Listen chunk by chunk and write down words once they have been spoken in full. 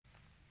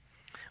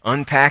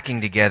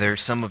unpacking together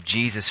some of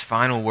Jesus'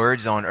 final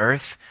words on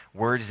earth,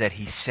 words that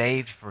he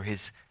saved for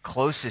his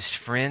closest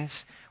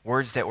friends,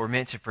 words that were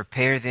meant to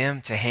prepare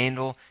them to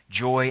handle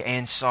joy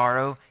and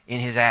sorrow in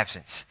his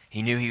absence.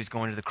 He knew he was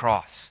going to the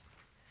cross.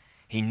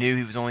 He knew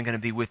he was only going to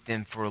be with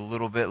them for a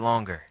little bit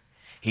longer.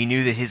 He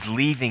knew that his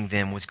leaving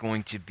them was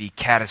going to be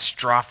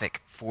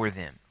catastrophic for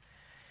them.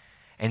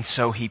 And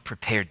so he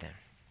prepared them.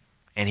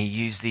 And he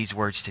used these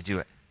words to do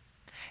it.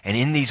 And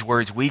in these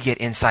words, we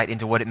get insight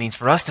into what it means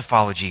for us to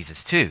follow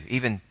Jesus, too.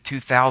 Even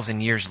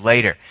 2,000 years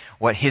later,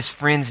 what his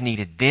friends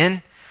needed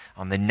then,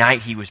 on the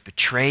night he was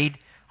betrayed,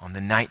 on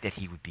the night that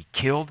he would be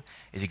killed,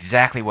 is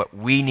exactly what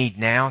we need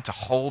now to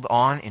hold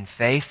on in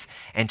faith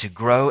and to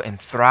grow and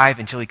thrive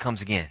until he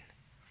comes again.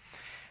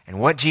 And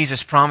what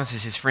Jesus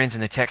promises his friends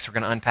in the text we're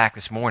going to unpack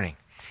this morning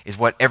is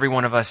what every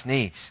one of us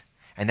needs.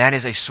 And that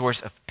is a source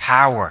of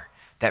power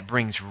that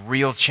brings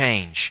real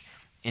change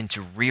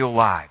into real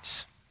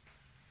lives.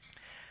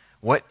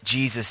 What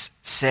Jesus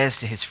says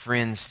to his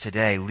friends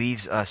today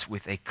leaves us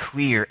with a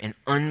clear and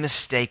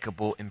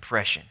unmistakable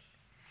impression.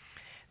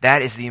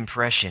 That is the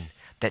impression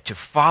that to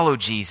follow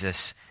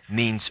Jesus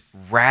means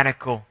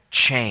radical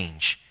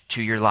change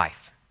to your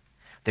life.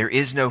 There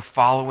is no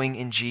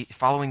following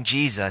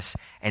Jesus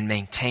and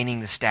maintaining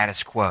the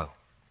status quo.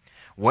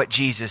 What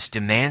Jesus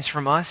demands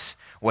from us,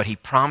 what he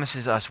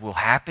promises us will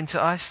happen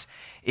to us,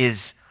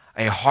 is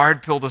a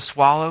hard pill to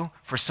swallow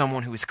for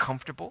someone who is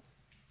comfortable.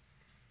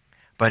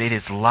 But it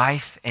is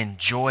life and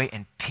joy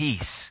and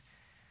peace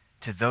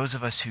to those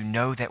of us who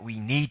know that we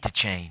need to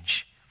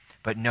change,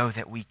 but know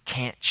that we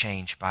can't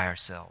change by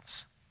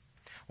ourselves.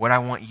 What I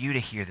want you to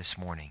hear this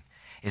morning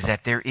is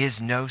that there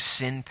is no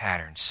sin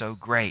pattern so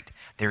great,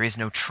 there is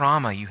no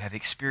trauma you have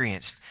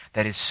experienced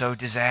that is so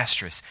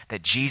disastrous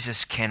that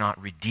Jesus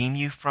cannot redeem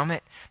you from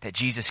it, that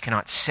Jesus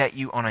cannot set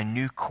you on a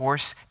new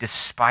course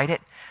despite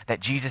it,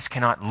 that Jesus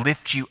cannot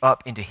lift you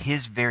up into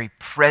his very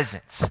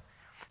presence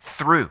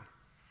through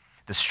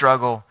the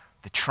struggle,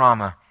 the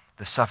trauma,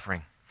 the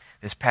suffering.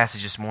 This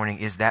passage this morning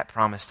is that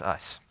promise to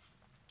us.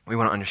 We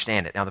want to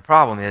understand it. Now the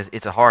problem is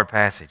it's a hard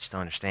passage to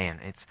understand.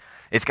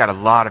 It's got a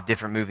lot of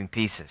different moving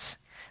pieces.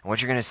 And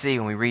what you're going to see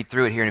when we read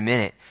through it here in a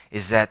minute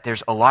is that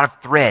there's a lot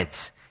of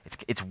threads.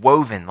 It's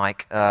woven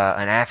like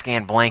an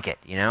Afghan blanket,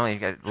 you know.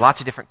 You've got lots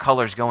of different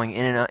colors going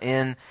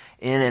in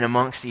and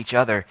amongst each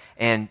other.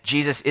 And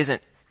Jesus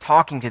isn't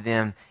talking to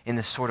them in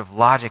the sort of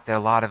logic that a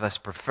lot of us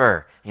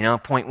prefer. You know,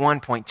 point 1,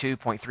 point 2,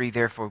 point 3,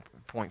 therefore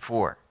point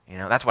 4. You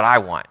know, that's what I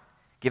want.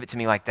 Give it to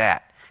me like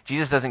that.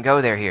 Jesus doesn't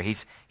go there here.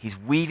 He's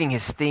weaving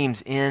his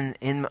themes in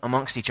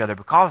amongst each other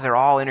because they're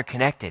all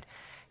interconnected.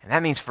 And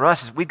that means for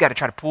us is we've got to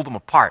try to pull them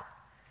apart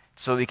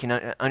so we can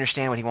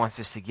understand what he wants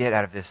us to get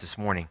out of this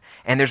morning.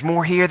 And there's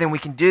more here than we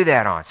can do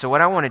that on. So what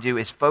I want to do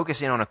is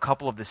focus in on a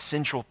couple of the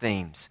central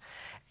themes.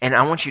 And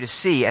I want you to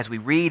see as we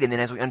read and then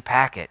as we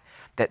unpack it,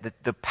 that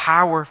the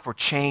power for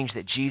change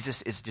that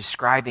Jesus is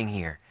describing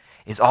here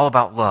is all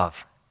about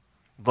love.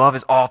 Love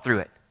is all through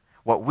it.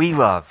 What we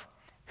love,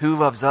 who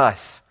loves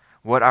us,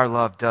 what our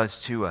love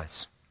does to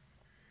us.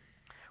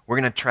 We're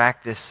going to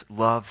track this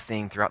love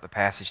theme throughout the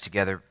passage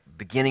together,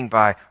 beginning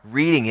by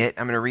reading it.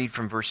 I'm going to read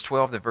from verse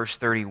 12 to verse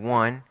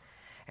 31,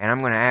 and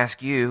I'm going to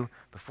ask you,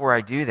 before I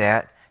do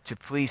that, to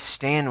please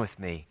stand with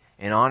me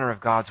in honor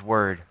of God's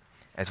word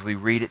as we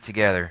read it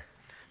together.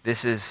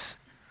 This is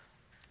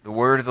the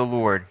word of the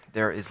Lord.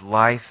 There is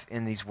life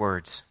in these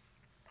words.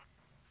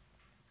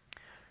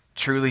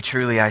 Truly,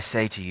 truly, I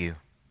say to you,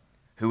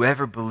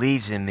 whoever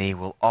believes in me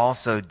will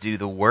also do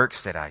the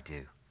works that I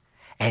do,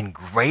 and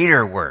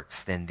greater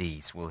works than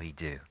these will he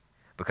do,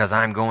 because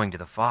I am going to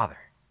the Father.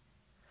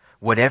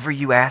 Whatever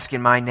you ask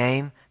in my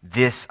name,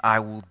 this I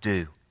will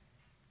do,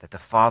 that the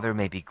Father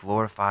may be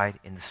glorified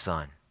in the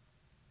Son.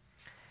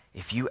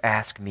 If you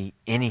ask me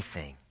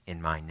anything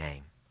in my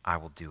name, I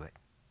will do it.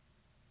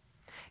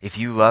 If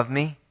you love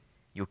me,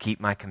 you'll keep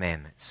my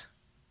commandments.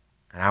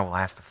 And I will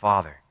ask the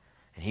Father,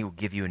 and he will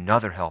give you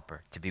another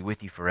helper to be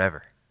with you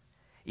forever.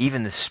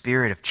 Even the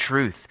Spirit of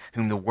truth,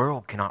 whom the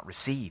world cannot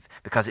receive,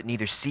 because it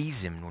neither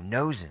sees him nor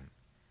knows him.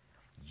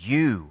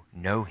 You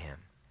know him,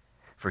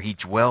 for he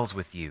dwells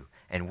with you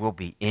and will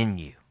be in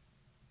you.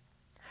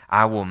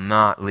 I will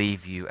not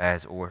leave you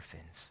as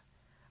orphans.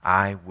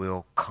 I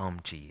will come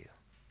to you.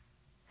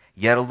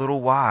 Yet a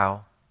little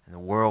while, and the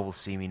world will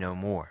see me no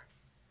more.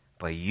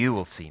 But you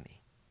will see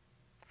me.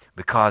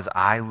 Because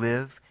I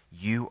live,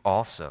 you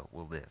also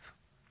will live.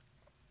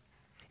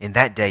 In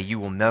that day you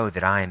will know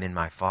that I am in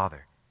my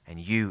Father, and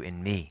you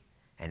in me,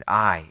 and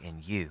I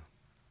in you.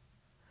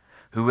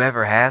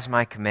 Whoever has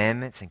my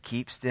commandments and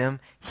keeps them,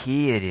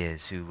 he it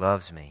is who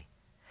loves me.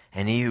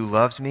 And he who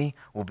loves me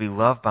will be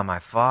loved by my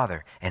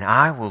Father, and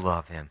I will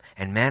love him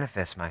and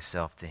manifest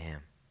myself to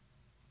him.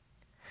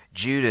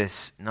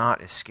 Judas,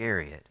 not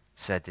Iscariot,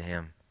 said to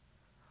him,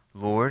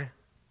 Lord,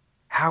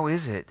 how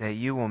is it that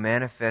you will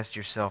manifest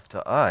yourself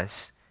to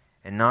us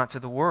and not to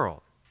the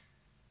world?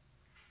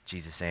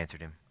 Jesus answered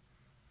him,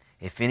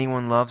 If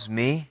anyone loves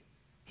me,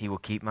 he will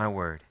keep my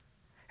word,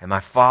 and my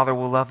Father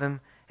will love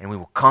him, and we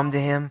will come to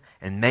him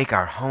and make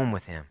our home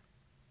with him.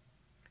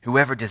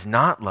 Whoever does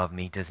not love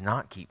me does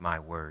not keep my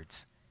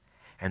words.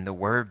 And the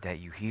word that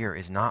you hear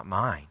is not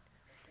mine,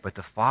 but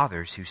the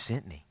Father's who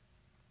sent me.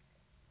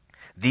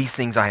 These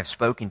things I have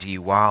spoken to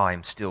you while I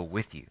am still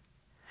with you.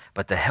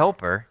 But the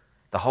Helper,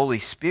 the Holy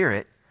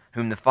Spirit,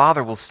 whom the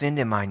Father will send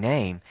in my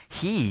name,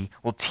 he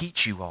will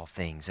teach you all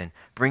things and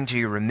bring to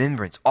your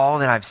remembrance all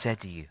that I've said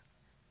to you.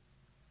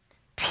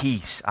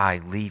 Peace I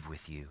leave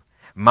with you.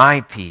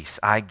 My peace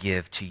I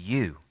give to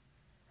you.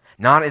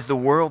 Not as the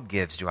world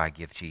gives do I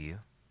give to you.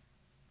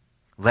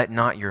 Let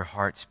not your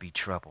hearts be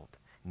troubled,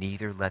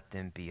 neither let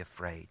them be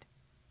afraid.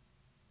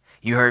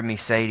 You heard me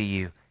say to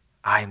you,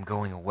 I am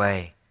going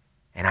away,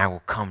 and I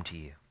will come to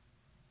you.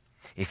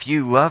 If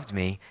you loved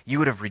me, you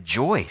would have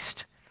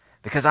rejoiced,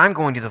 because I'm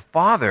going to the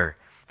Father,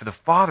 for the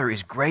Father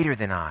is greater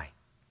than I.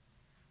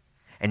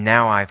 And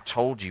now I've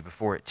told you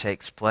before it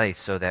takes place,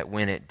 so that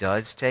when it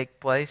does take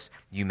place,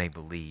 you may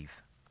believe.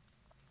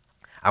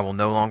 I will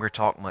no longer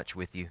talk much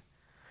with you,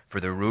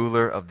 for the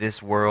ruler of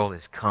this world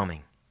is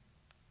coming.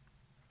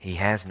 He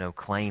has no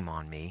claim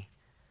on me,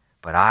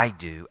 but I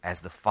do as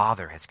the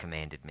Father has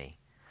commanded me,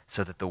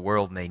 so that the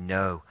world may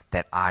know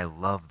that I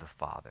love the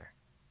Father.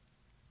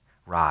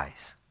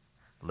 Rise,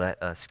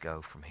 let us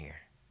go from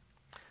here.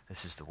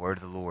 This is the word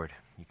of the Lord.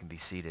 You can be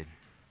seated.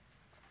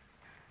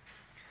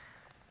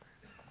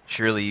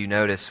 Surely you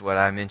notice what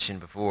I mentioned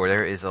before.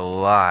 There is a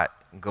lot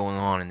going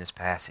on in this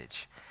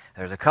passage.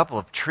 There's a couple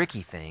of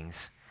tricky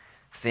things.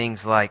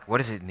 Things like, what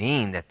does it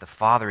mean that the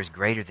Father is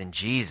greater than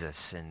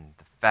Jesus? And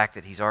the fact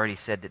that he's already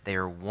said that they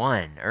are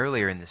one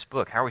earlier in this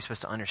book. How are we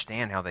supposed to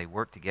understand how they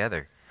work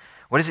together?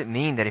 What does it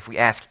mean that if we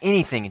ask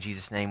anything in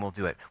Jesus' name, we'll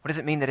do it? What does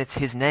it mean that it's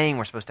his name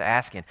we're supposed to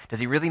ask in? Does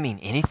he really mean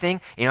anything?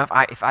 You know,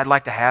 if I'd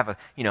like to have a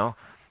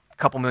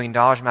couple $1 million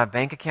in my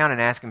bank account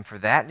and ask him for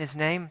that in his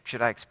name,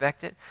 should I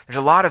expect it? There's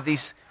a lot of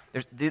these.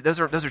 Those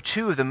are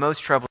two of the most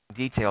troubling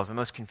details, the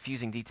most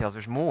confusing details.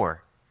 There's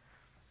more.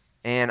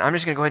 And I'm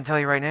just going to go ahead and tell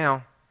you right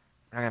now,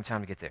 we're not going to have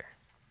time to get there.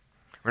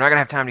 We're not going to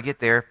have time to get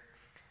there,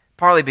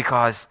 partly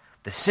because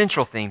the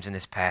central themes in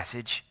this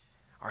passage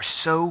are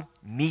so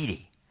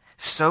meaty,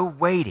 so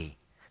weighty,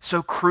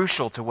 so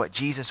crucial to what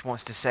Jesus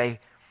wants to say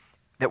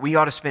that we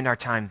ought to spend our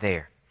time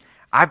there.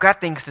 I've got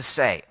things to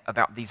say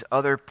about these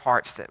other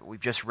parts that we've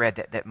just read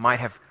that might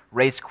have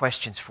raised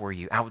questions for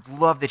you. I would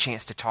love the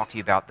chance to talk to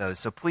you about those.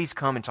 So please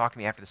come and talk to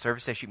me after the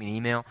service. Shoot me an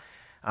email.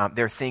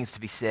 There are things to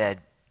be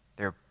said.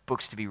 There are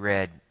books to be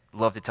read.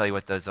 Love to tell you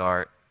what those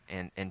are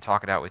and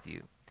talk it out with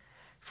you.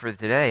 For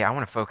today, I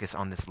want to focus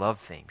on this love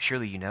theme.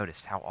 Surely you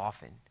noticed how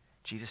often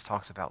Jesus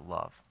talks about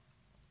love.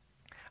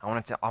 I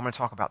want to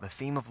talk about the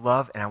theme of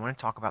love, and I want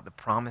to talk about the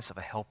promise of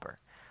a helper,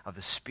 of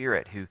the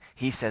Spirit who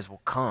he says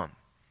will come,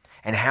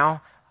 and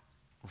how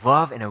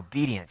love and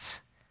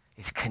obedience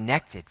is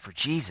connected for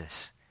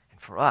Jesus and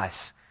for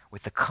us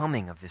with the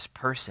coming of this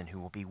person who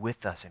will be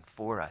with us and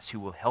for us, who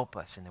will help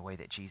us in the way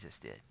that Jesus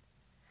did.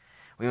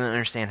 We want to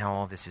understand how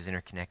all of this is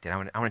interconnected. I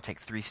want to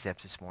take 3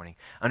 steps this morning.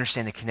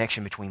 Understand the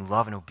connection between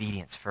love and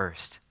obedience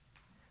first.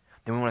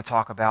 Then we want to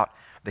talk about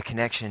the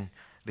connection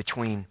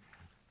between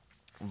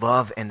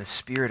love and the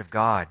Spirit of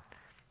God.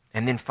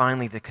 And then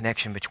finally, the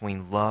connection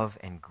between love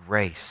and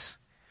grace.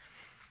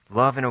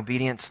 Love and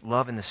obedience,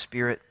 love and the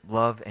Spirit,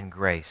 love and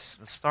grace.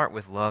 Let's start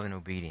with love and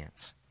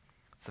obedience.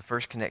 It's the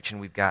first connection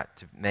we've got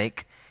to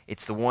make.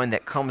 It's the one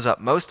that comes up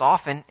most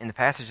often in the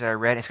passage that I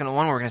read. It's the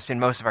one we're going to spend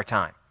most of our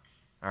time.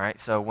 All right,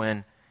 so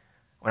when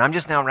I'm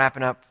just now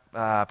wrapping up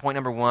point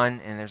number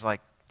 1, and there's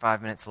like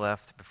 5 minutes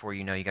left before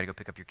you know you got to go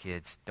pick up your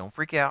kids, don't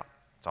freak out.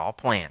 It's all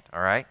planned,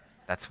 all right?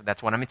 That's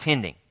what I'm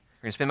intending.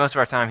 We're going to spend most of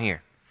our time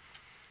here.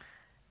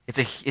 It's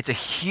a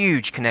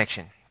huge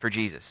connection for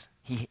Jesus.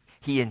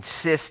 He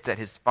insists that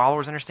his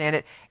followers understand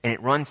it, and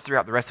it runs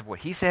throughout the rest of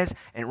what he says,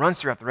 and it runs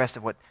throughout the rest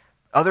of what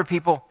other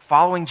people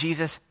following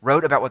Jesus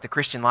wrote about what the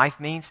Christian life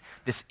means,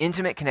 this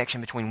intimate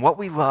connection between what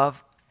we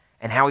love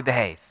and how we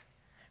behave.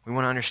 We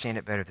want to understand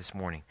it better this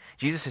morning.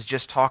 Jesus has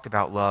just talked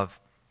about love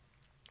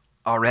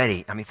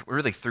already. I mean,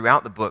 really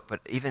throughout the book,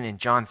 but even in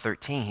John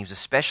 13, he was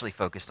especially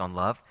focused on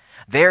love.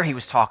 There he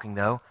was talking,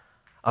 though,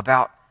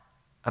 about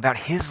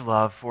his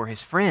love for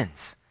his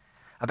friends,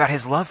 about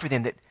his love for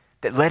them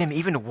that led him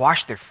even to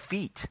wash their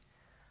feet,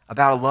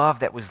 about a love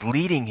that was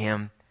leading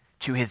him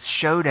to his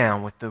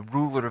showdown with the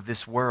ruler of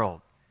this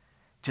world,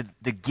 to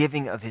the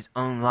giving of his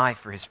own life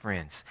for his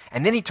friends.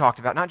 And then he talked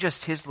about not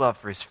just his love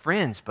for his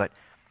friends, but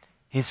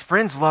his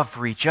friends' love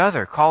for each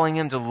other, calling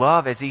them to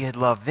love as he had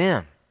loved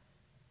them.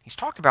 He's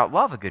talked about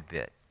love a good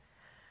bit.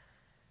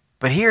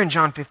 But here in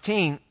John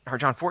 14, here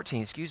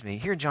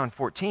in John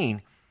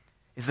 14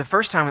 is the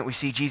first time that we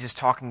see Jesus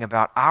talking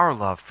about our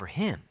love for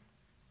him.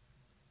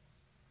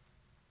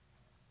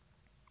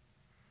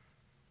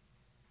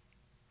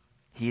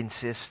 He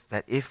insists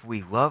that if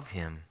we love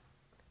him,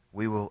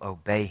 we will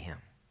obey him.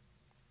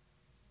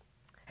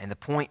 And the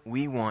point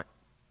we want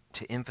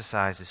to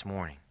emphasize this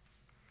morning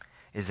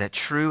is that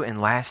true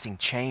and lasting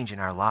change in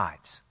our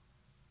lives,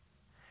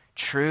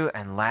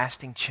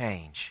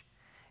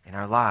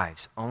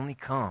 only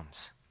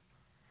comes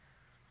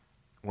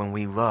when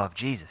we love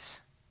Jesus.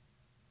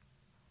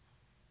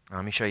 Now,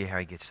 let me show you how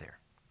he gets there.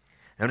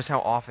 Notice how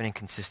often and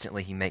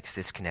consistently he makes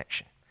this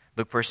connection.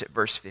 Look first at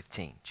verse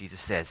 15.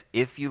 Jesus says,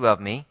 if you love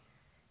me,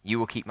 you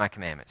will keep my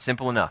commandments.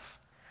 Simple enough.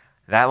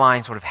 That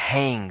line sort of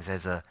hangs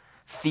as a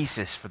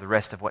thesis for the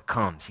rest of what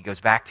comes. He goes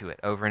back to it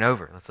over and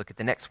over. Let's look at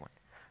the next one.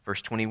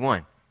 Verse 21.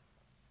 It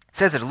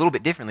says it a little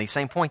bit differently,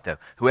 same point though.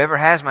 Whoever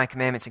has my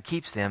commandments and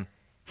keeps them,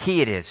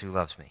 he it is who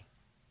loves me.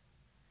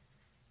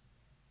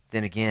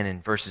 Then again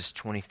in verses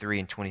 23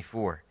 and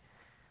 24,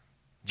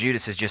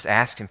 Judas has just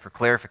asked him for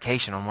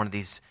clarification on one of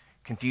these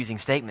confusing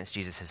statements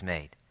Jesus has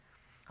made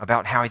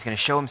about how he's going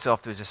to show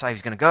himself to his disciples.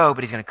 He's going to go,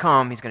 but he's going to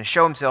come. He's going to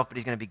show himself, but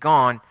he's going to be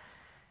gone.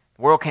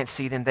 The world can't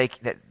see them.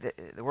 The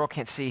world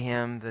can't see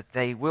him, but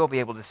they will be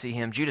able to see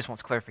him. Judas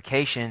wants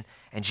clarification,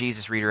 and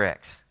Jesus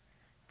redirects.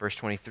 Verse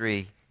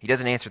 23, he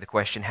doesn't answer the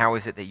question, how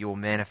is it that you will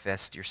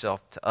manifest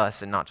yourself to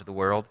us and not to the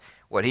world?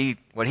 What he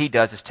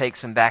does is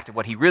takes him back to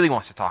what he really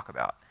wants to talk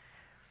about.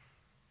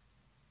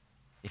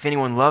 If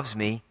anyone loves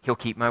me, he'll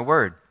keep my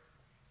word.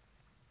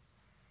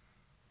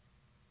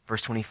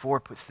 Verse 24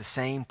 puts the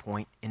same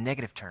point in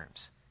negative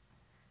terms.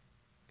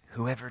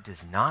 Whoever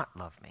does not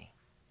love me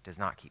does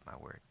not keep my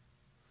word.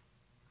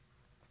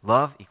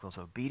 Love equals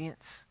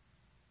obedience.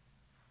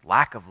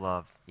 Lack of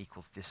love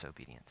equals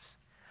disobedience.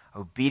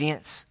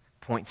 Obedience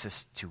points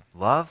us to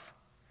love.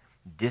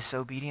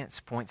 Disobedience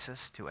points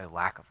us to a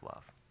lack of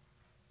love.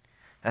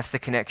 That's the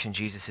connection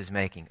Jesus is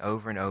making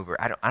over and over.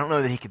 I don't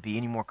know that he could be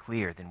any more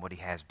clear than what he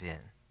has been.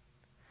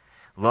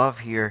 Love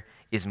here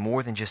is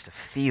more than just a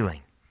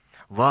feeling.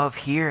 Love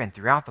here and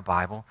throughout the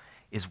Bible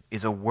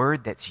is a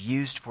word that's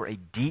used for a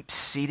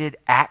deep-seated,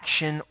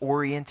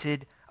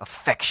 action-oriented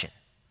affection,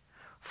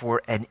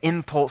 for an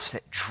impulse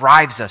that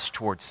drives us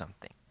towards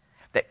something,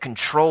 that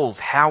controls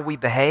how we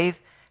behave,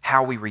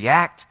 how we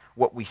react,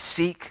 what we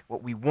seek,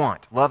 what we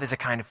want. Love is a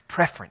kind of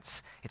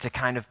preference. It's a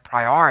kind of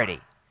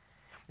priority.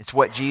 It's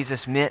what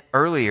Jesus meant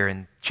earlier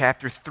in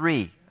chapter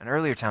 3, an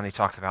earlier time he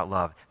talks about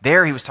love.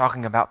 There he was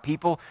talking about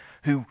people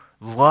who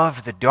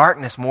love the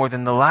darkness more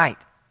than the light.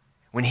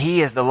 When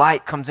he, as the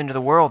light, comes into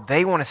the world,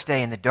 they want to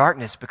stay in the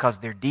darkness because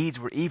their deeds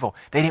were evil.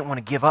 They didn't want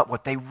to give up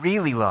what they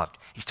really loved.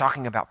 He's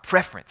talking about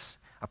preference,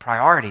 a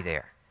priority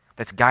there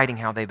that's guiding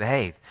how they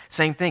behave.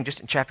 Same thing just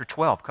in chapter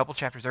 12, a couple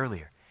chapters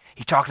earlier.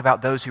 He talked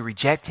about those who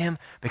reject him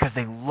because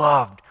they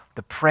loved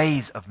the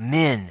praise of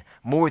men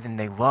more than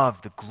they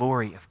loved the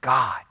glory of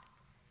God.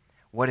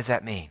 What does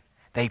that mean?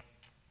 They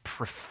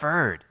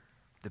preferred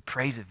the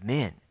praise of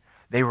men.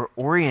 They were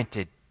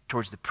oriented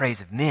towards the praise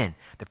of men.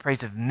 The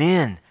praise of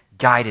men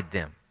guided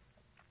them,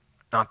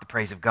 not the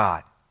praise of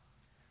God.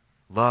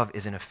 Love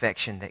is an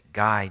affection that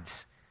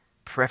guides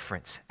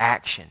preference,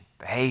 action,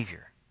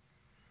 behavior.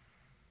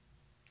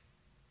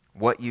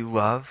 What you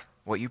love,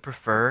 what you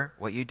prefer,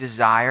 what you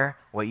desire,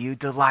 what you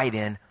delight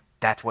in,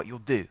 that's what you'll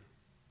do.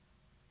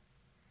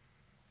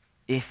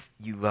 If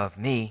you love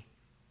me,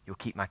 you'll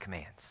keep my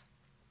commands.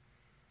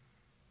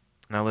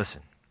 Now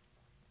listen,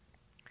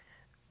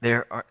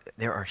 there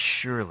are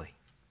surely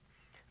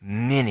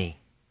many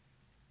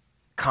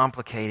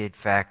complicated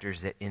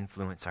factors that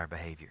influence our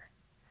behavior,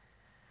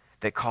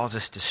 that cause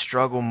us to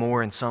struggle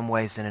more in some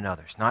ways than in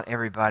others. Not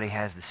everybody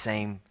has the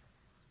same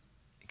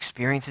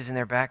experiences in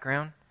their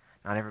background.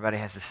 Not everybody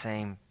has the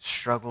same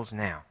struggles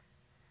now.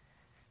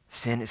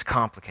 Sin is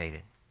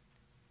complicated.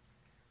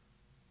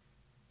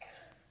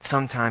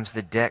 Sometimes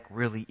the deck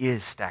really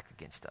is stacked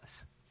against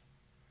us.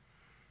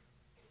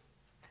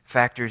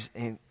 Factors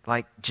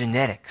like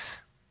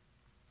genetics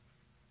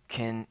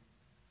can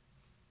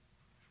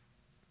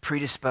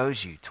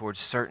predispose you towards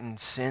certain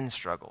sin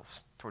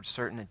struggles, towards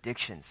certain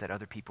addictions that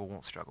other people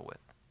won't struggle with.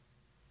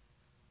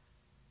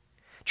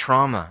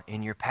 Trauma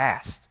in your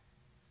past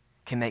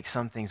can make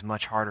some things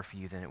much harder for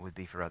you than it would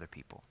be for other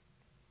people.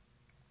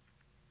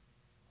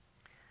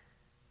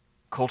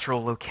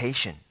 Cultural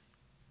location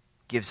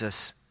gives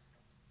us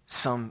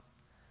some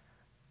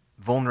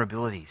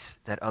vulnerabilities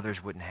that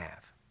others wouldn't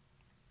have.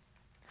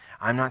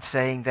 I'm not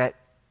saying that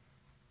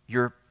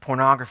your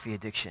pornography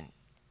addiction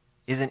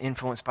isn't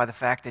influenced by the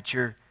fact that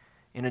you're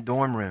in a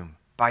dorm room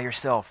by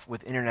yourself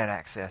with internet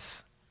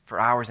access for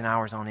hours and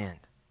hours on end.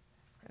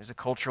 There's a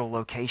cultural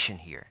location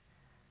here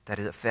that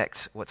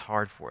affects what's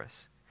hard for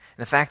us.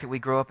 And the fact that we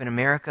grow up in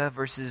America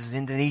versus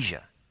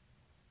Indonesia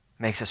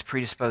makes us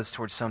predisposed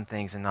towards some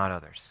things and not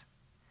others.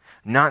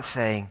 Not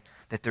saying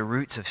that the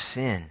roots of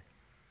sin,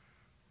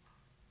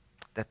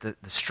 that the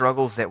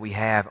struggles that we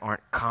have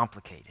aren't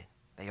complicated.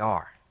 They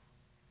are.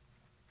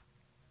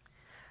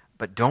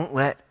 But don't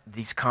let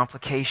these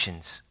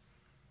complications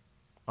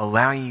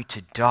allow you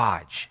to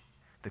dodge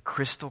the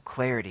crystal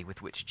clarity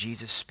with which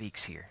Jesus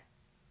speaks here.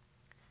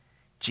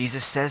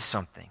 Jesus says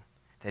something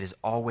that is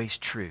always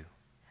true,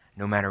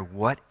 no matter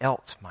what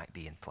else might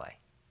be in play.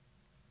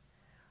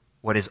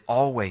 What is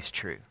always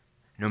true,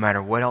 no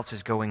matter what else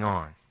is going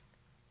on,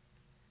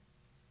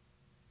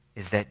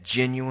 is that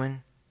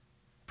genuine,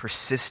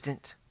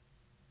 persistent,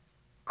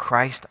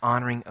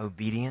 Christ-honoring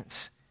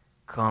obedience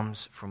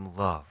comes from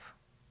love.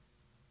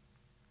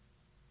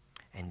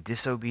 And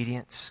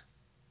disobedience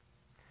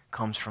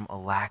comes from a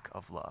lack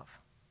of love.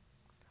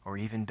 or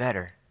even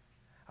better,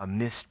 a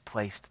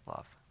misplaced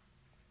love.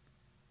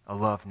 A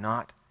love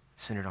not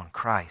centered on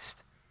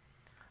Christ,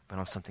 but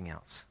on something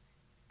else.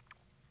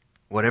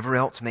 Whatever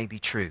else may be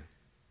true,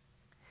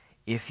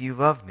 if you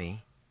love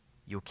me,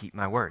 you'll keep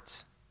my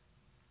words.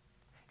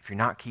 If you're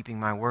not keeping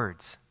my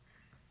words,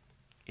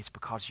 it's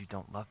because you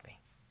don't love me.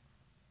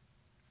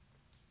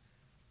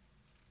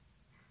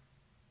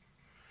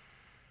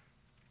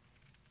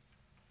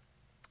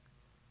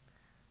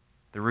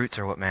 The roots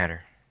are what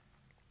matter.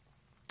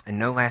 And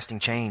no lasting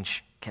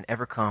change can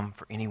ever come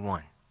for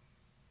anyone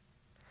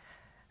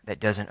that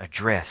doesn't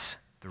address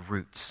the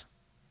roots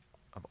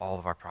of all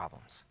of our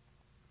problems.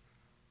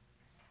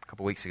 A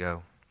couple weeks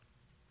ago,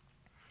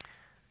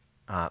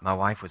 my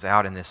wife was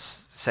out in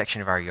this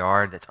section of our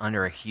yard that's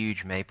under a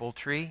huge maple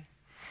tree.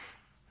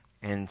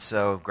 And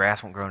so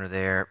grass won't grow under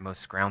there.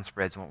 Most ground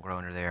spreads won't grow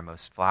under there.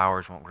 Most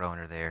flowers won't grow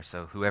under there.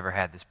 So whoever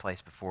had this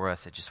place before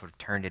us had just sort of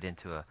turned it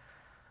into a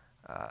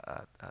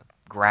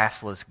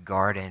grassless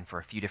garden for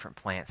a few different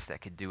plants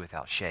that could do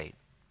without shade.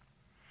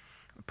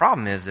 The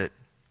problem is that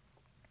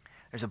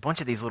there's a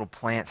bunch of these little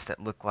plants that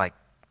look like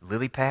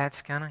lily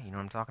pads, kind of. You know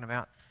what I'm talking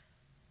about?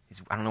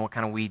 I don't know what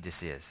kind of weed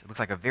this is. It looks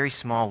like a very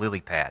small lily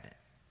pad. It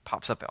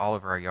pops up all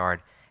over our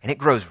yard, and it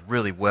grows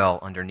really well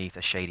underneath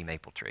a shady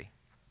maple tree.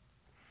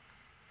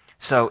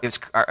 So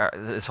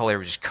this whole area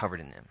was just covered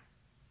in them.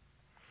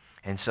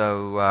 And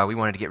so we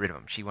wanted to get rid of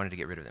them. She wanted to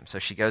get rid of them. So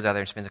she goes out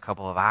there and spends a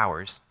couple of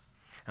hours.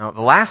 Now,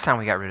 the last time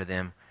we got rid of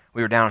them,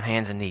 we were down on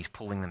hands and knees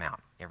pulling them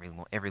out,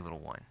 every little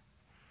one.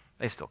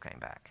 They still came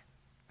back.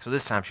 So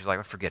this time she was like,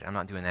 well, forget it. I'm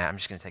not doing that. I'm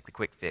just going to take the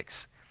quick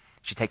fix.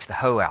 She takes the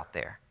hoe out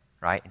there,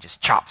 right, and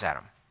just chops at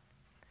them.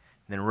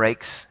 And then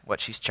rakes what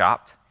she's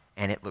chopped,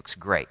 and it looks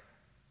great.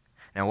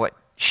 Now, what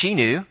we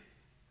knew,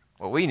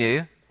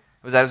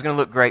 was that it was going to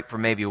look great for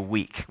maybe a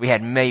week. We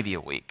had maybe a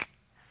week.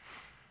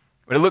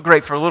 But it looked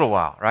great for a little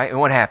while, right? And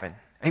what happened?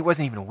 It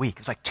wasn't even a week. It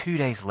was like 2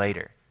 days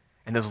later.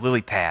 And those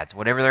lily pads,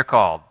 whatever they're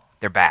called,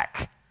 they're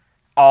back.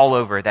 All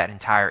over that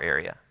entire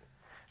area.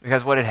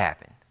 Because what had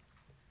happened?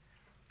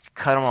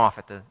 Cut them off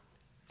at the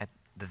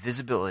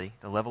visibility,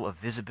 the level of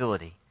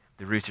visibility,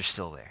 the roots are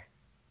still there.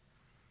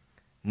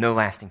 No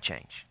lasting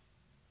change.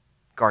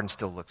 Garden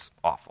still looks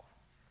awful.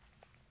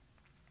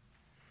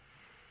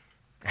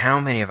 How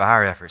many of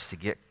our efforts to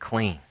get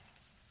clean,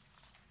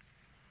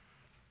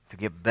 to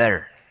get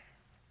better,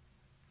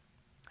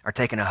 are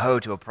taking a hoe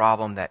to a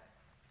problem that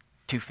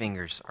 2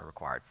 fingers are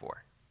required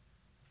for?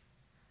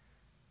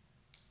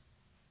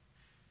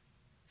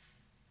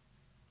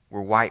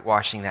 We're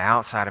whitewashing the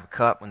outside of a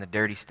cup when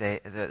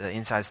the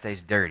inside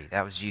stays dirty.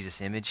 That was Jesus'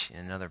 image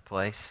in another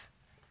place.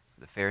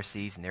 The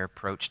Pharisees and their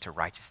approach to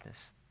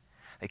righteousness.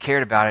 They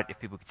cared about it if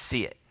people could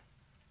see it.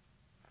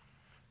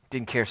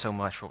 Didn't care so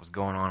much for what was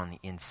going on the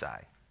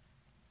inside.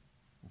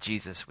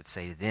 Jesus would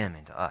say to them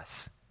and to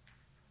us,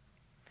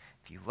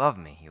 if you love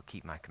me, you'll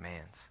keep my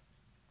commands.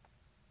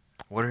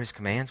 What are his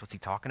commands? What's he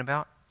talking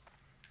about?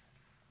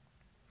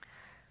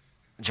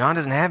 John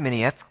doesn't have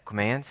many ethical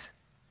commands.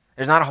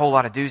 There's not a whole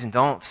lot of do's and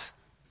don'ts.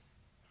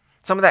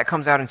 Some of that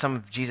comes out in some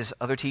of Jesus'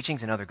 other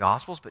teachings and other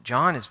Gospels, but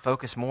John is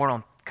focused more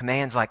on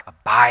commands like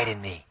abide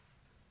in me,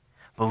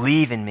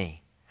 believe in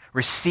me,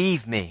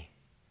 receive me,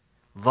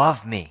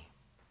 love me,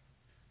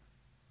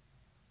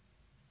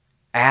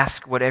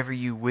 ask whatever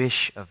you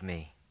wish of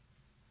me,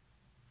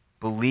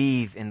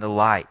 believe in the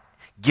light,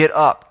 get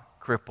up,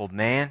 crippled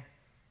man,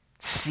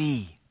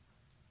 see,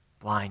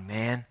 blind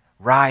man,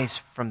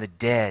 rise from the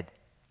dead,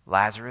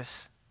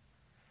 Lazarus.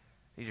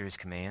 These are his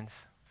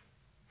commands.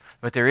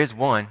 But there is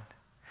one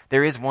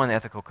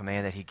ethical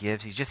command that he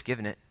gives. He's just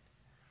given it.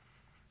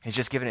 He's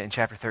just given it in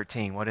chapter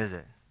 13. What is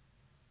it?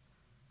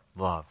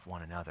 Love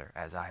one another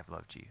as I have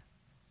loved you.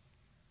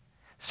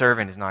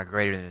 Servant is not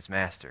greater than his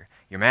master.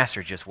 Your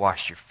master just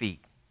washed your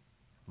feet.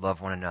 Love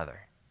one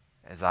another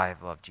as I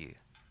have loved you.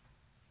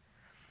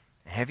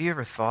 Have you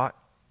ever thought,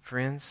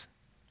 friends,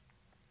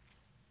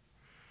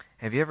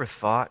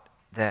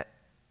 that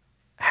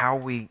how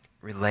we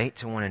relate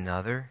to one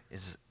another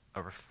is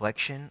a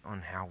reflection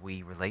on how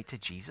we relate to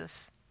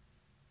Jesus?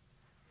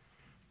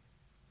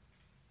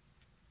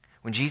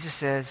 When Jesus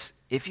says,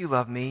 if you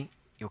love me,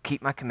 you'll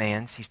keep my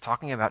commands, he's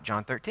talking about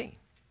John 13.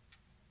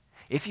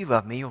 If you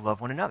love me, you'll love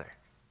one another.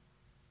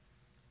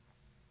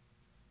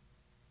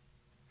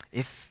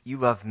 If you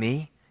love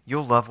me,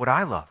 you'll love what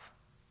I love.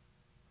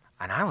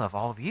 And I love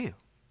all of you.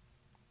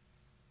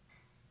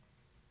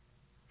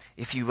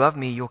 If you love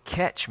me, you'll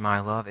catch my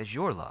love as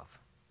your love.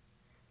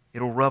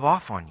 It'll rub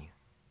off on you.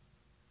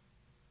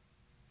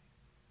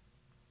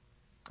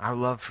 Our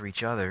love for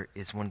each other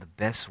is one of the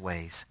best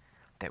ways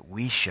that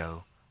we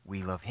show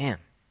we love him.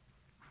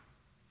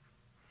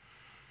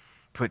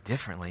 Put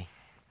differently,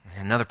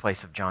 in another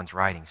place of John's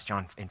writings,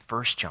 in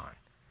 1 John,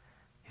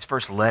 his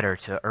first letter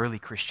to early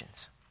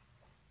Christians,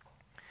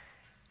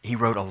 he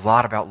wrote a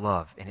lot about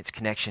love and its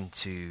connection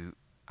to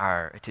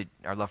our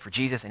love for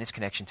Jesus and its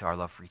connection to our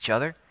love for each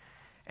other.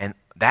 And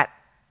that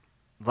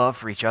love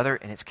for each other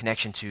and its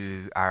connection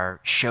to our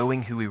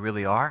showing who we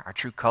really are, our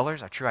true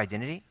colors, our true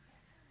identity.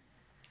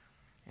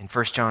 In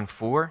 1 John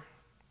 4,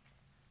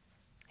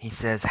 He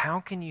says,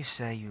 how can you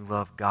say you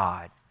love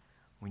God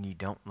when you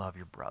don't love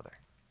your brother?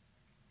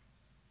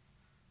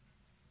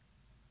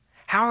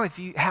 How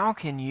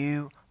can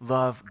you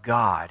love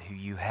God who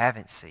you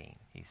haven't seen,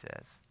 he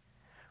says,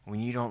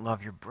 when you don't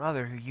love your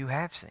brother who you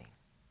have seen?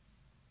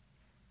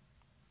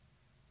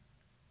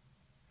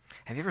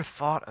 Have you ever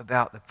thought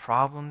about the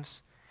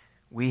problems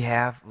we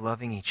have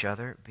loving each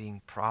other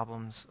being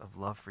problems of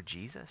love for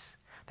Jesus?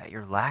 That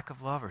your lack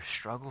of love or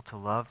struggle to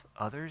love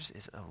others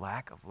is a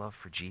lack of love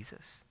for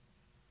Jesus?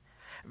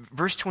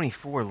 Verse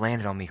 24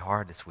 landed on me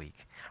hard this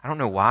week. I don't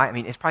know why. I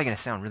mean, it's probably going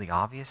to sound really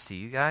obvious to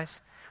you guys.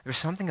 There's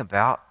something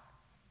about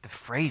the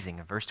phrasing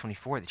of verse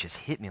 24 that just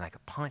hit me like a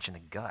punch in the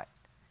gut.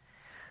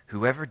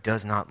 Whoever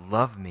does not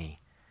love me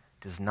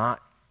does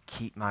not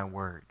keep my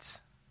words.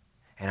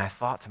 And I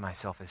thought to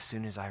myself as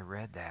soon as I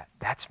read that,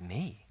 that's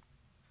me.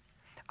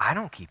 I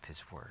don't keep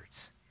his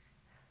words.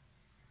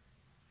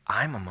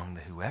 I'm among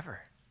the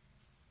whoever.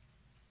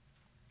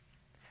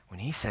 When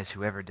he says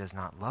whoever does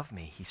not love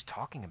me, he's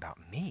talking about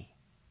me.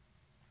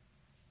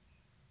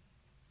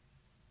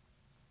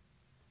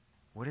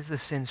 What is the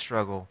sin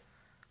struggle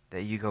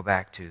that you go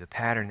back to, the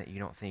pattern that you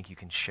don't think you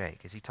can shake?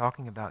 Is he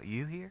talking about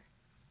you here?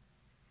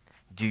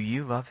 Do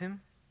you love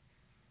him?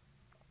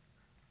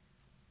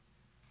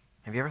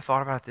 Have you ever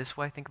thought about it this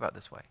way? Think about it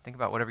this way. Think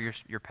about whatever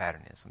your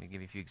pattern is. Let me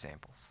give you a few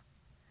examples.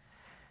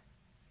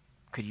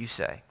 Could you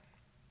say,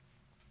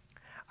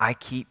 I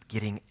keep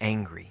getting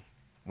angry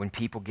when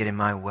people get in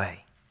my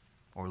way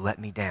or let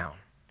me down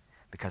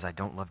because I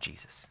don't love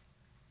Jesus?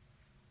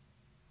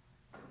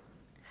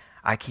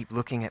 I keep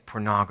looking at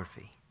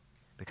pornography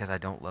because I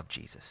don't love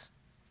Jesus.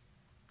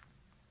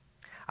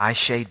 I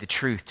shade the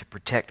truth to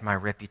protect my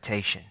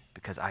reputation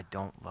because I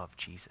don't love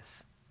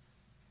Jesus.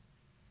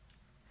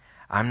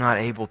 I'm not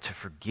able to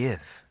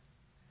forgive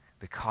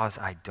because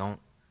I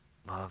don't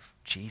love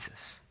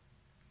Jesus.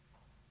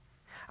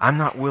 I'm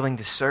not willing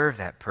to serve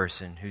that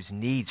person whose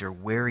needs are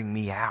wearing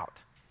me out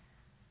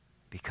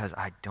because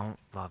I don't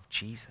love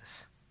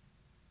Jesus.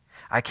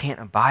 I can't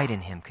abide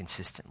in him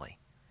consistently.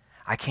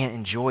 I can't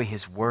enjoy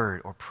his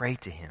word or pray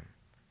to him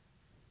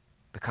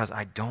because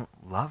I don't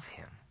love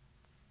him.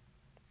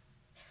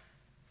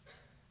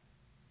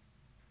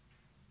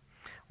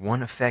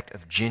 One effect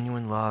of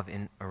genuine love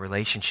in a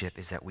relationship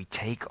is that we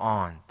take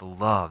on the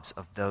loves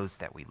of those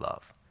that we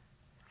love.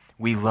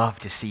 We love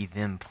to see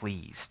them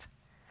pleased.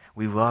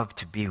 We love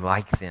to be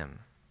like them.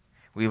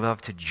 We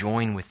love to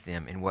join with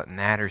them in what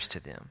matters to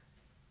them.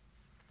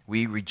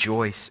 We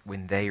rejoice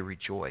when they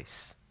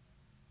rejoice.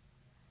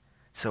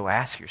 So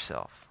ask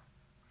yourself,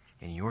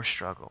 in your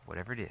struggle,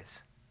 whatever it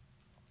is,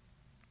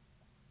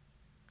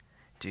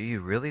 do you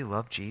really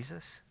love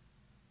Jesus?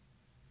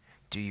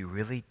 Do you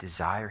really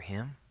desire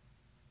him?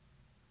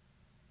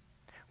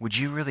 Would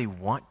you really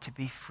want to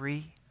be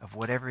free of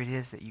whatever it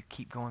is that you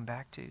keep going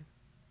back to?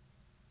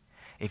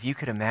 If you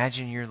could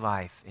imagine your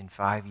life in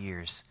 5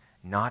 years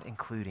not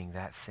including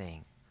that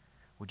thing,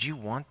 would you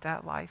want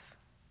that life?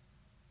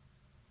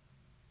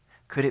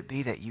 Could it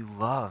be that you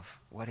love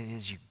what it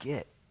is you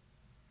get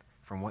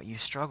from what you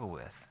struggle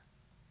with?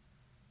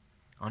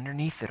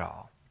 Underneath it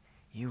all,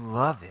 you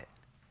love it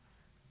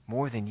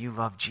more than you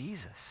love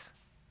Jesus.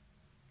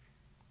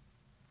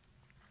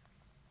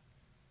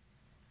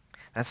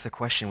 That's the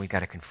question we've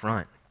got to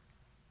confront.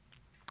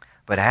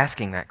 But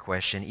asking that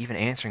question, even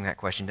answering that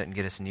question, doesn't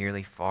get us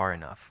nearly far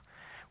enough.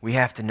 We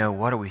have to know,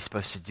 what are we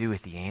supposed to do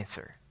with the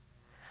answer?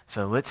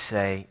 So let's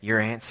say your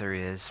answer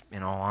is,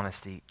 in all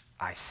honesty,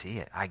 I see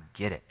it. I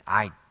get it.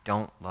 I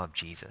don't love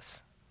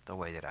Jesus the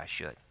way that I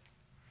should.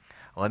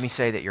 Well, let me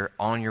say that you're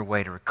on your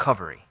way to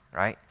recovery,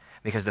 right?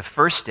 Because the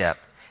first step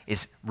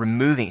is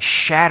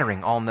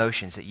shattering all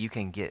notions that you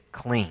can get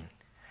clean,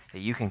 that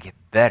you can get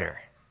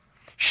better,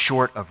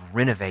 short of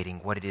renovating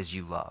what it is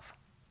you love.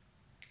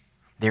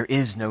 There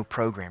is no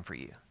program for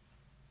you.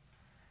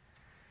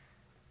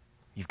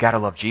 You've got to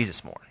love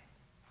Jesus more.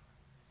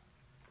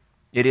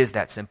 It is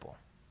that simple.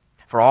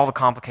 For all the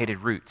complicated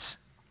roots,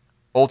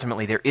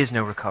 ultimately there is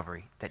no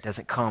recovery that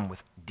doesn't come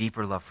with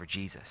deeper love for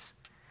Jesus.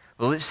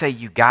 Well, let's say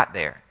you got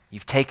there.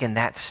 You've taken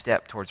that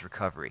step towards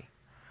recovery.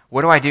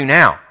 What do I do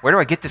now? Where do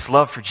I get this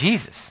love for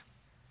Jesus?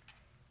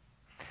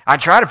 I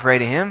try to pray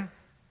to him.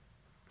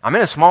 I'm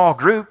in a small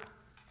group.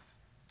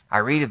 I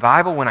read the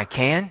Bible when I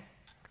can.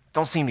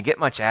 Don't seem to get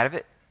much out of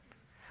it.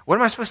 What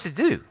am I supposed to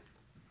do?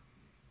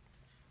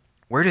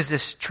 Where does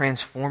this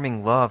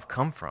transforming love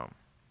come from?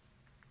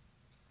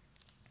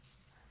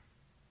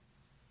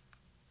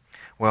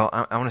 Well,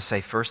 I want to say,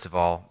 first of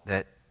all,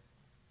 that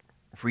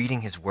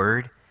reading his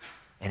word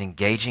and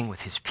engaging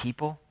with his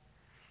people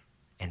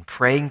and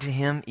praying to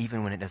him,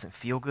 even when it doesn't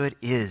feel good,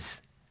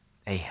 is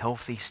a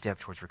healthy step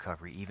towards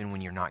recovery, even when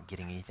you're not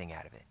getting anything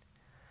out of it.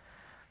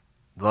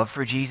 Love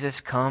for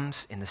Jesus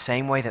comes in the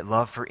same way that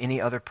love for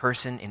any other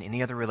person in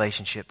any other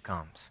relationship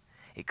comes.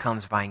 It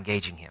comes by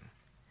engaging him.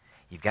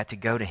 You've got to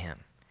go to him.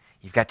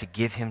 You've got to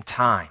give him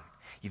time.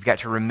 You've got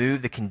to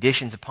remove the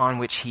conditions upon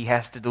which he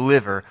has to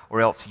deliver,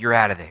 or else you're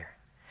out of there.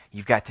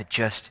 You've got to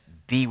just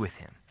be with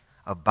him,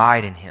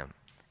 abide in him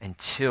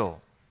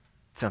until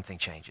something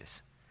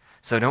changes.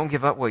 So don't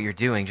give up what you're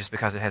doing just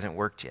because it hasn't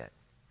worked yet.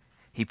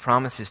 He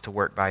promises to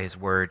work by his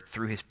word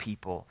through his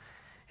people,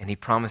 and he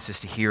promises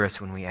to hear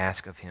us when we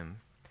ask of him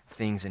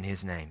things in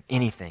his name,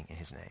 anything in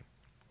his name.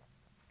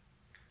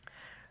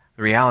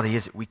 The reality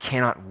is that we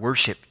cannot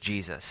worship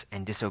Jesus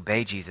and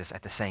disobey Jesus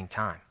at the same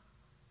time.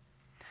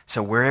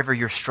 So wherever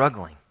you're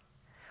struggling,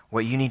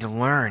 what you need to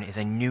learn is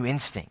a new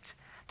instinct.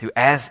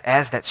 As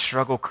that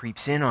struggle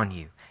creeps in on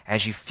you,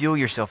 as you feel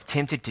yourself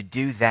tempted to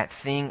do that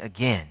thing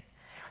again,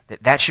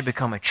 that should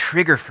become a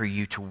trigger for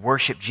you to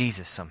worship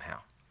Jesus somehow,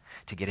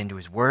 to get into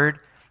his word,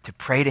 to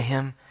pray to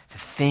him, to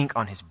think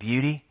on his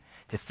beauty,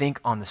 to think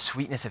on the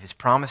sweetness of his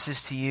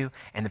promises to you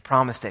and the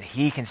promise that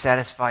he can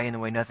satisfy you in the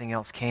way nothing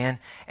else can,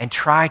 and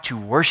try to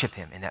worship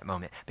him in that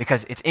moment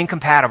because it's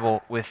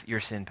incompatible with your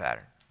sin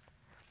pattern.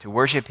 To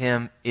worship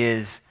him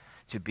is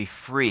to be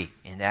free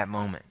in that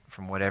moment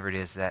from whatever it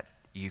is that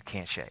you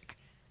can't shake.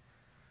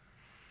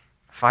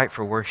 Fight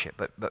for worship.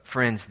 But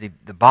friends,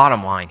 the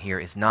bottom line here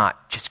is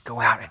not just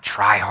go out and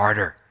try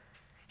harder.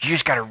 You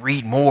just got to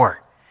read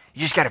more.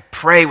 You just got to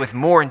pray with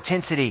more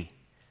intensity.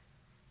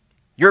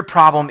 Your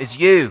problem is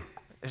you.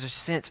 There's a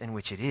sense in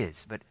which it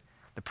is, but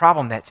the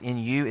problem that's in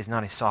you is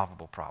not a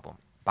solvable problem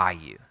by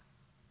you.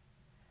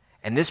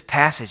 And this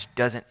passage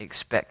doesn't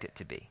expect it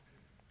to be.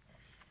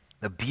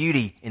 The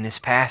beauty in this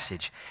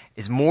passage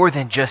is more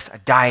than just a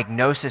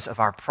diagnosis of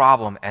our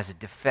problem as a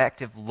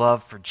defective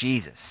love for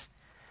Jesus.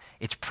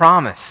 Its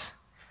promise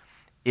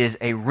is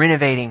a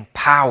renovating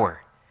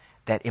power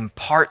that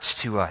imparts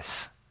to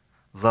us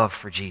love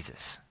for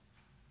Jesus,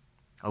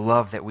 a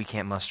love that we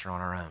can't muster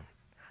on our own.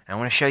 And I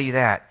want to show you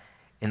that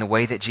in the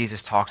way that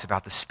Jesus talks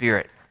about the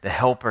Spirit, the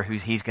helper who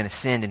he's going to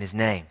send in his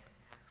name.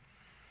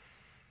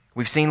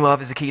 We've seen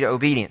love as the key to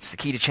obedience, the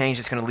key to change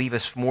that's going to leave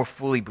us more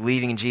fully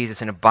believing in Jesus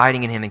and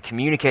abiding in him and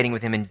communicating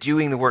with him and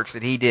doing the works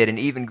that he did and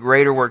even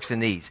greater works than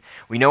these.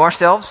 We know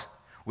ourselves.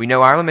 We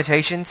know our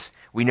limitations.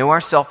 We know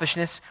our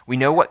selfishness. We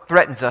know what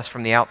threatens us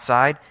from the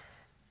outside.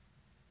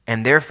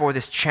 And therefore,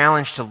 this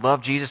challenge to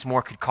love Jesus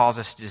more could cause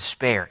us to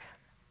despair.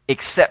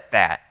 Except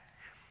that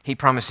he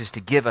promises to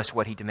give us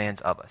what he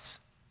demands of us.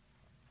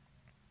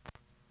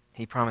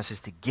 He promises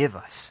to give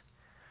us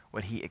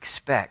what he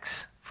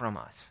expects from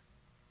us.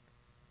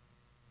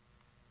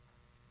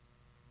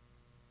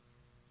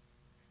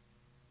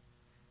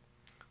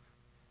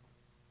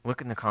 Look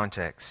in the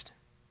context.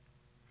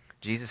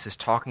 Jesus is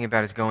talking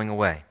about his going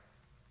away.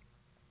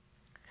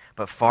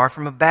 But far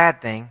from a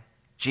bad thing,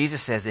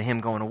 Jesus says that him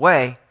going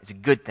away is a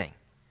good thing.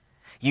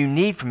 You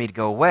need for me to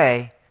go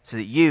away so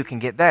that you can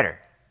get better.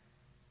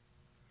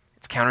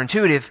 It's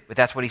counterintuitive, but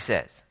that's what he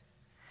says.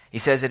 He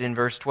says it in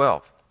verse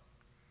 12.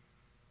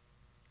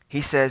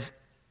 He says,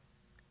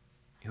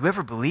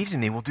 whoever believes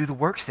in me will do the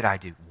works that I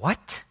do.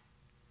 What?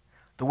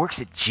 The works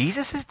that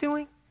Jesus is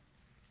doing?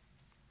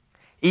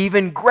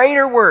 Even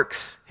greater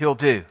works he'll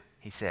do,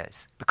 he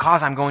says,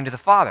 because I'm going to the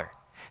Father.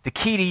 The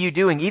key to you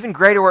doing even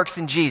greater works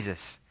than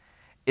Jesus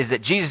is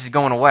that Jesus is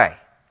going away.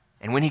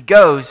 And when he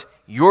goes,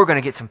 you're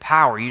going to get some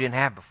power you didn't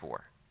have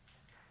before.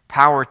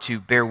 Power to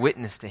bear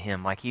witness to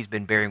him like he's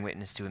been bearing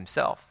witness to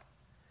himself.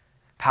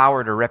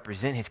 Power to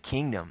represent his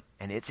kingdom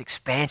and its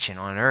expansion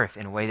on earth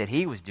in a way that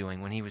he was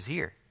doing when he was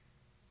here.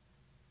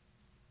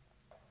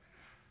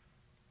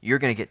 You're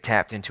going to get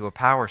tapped into a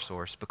power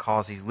source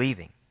because he's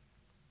leaving.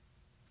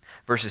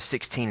 Verses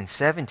 16 and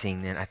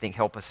 17 then, I think,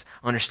 help us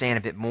understand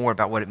a bit more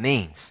about what it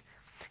means.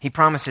 He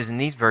promises in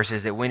these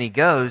verses that when he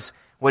goes,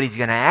 what he's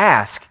going to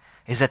ask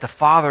is that the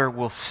Father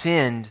will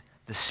send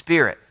the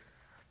Spirit.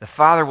 The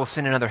Father will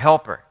send another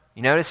helper.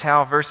 You notice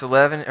how verse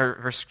 12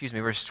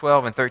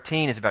 and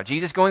 13 is about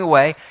Jesus going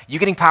away, you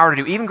getting power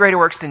to do even greater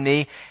works than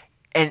me,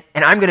 and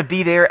I'm going to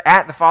be there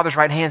at the Father's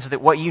right hand so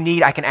that what you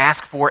need I can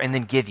ask for and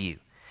then give you.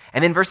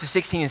 And then verses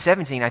 16 and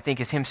 17, I think,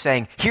 is him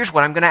saying, here's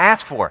what I'm going to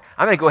ask for.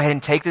 I'm going to go ahead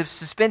and take the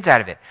suspense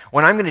out of it.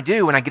 What I'm going to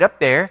do when I get up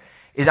there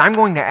is I'm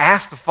going to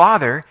ask the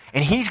Father,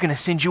 and he's going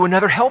to send you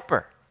another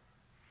helper.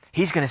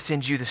 He's going to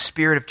send you the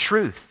Spirit of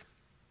truth.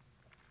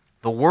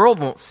 The world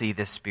won't see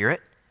this Spirit.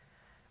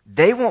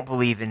 They won't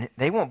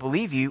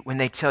believe you when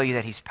they tell you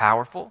that he's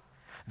powerful.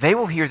 They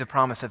will hear the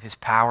promise of his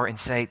power and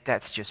say,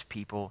 that's just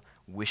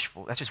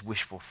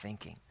wishful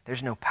thinking.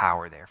 There's no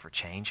power there for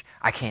change.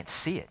 I can't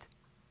see it.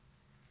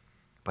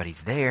 But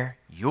he's there.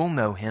 You'll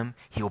know him.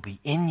 He'll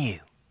be in you.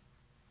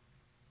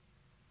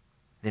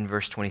 Then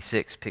verse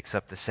 26 picks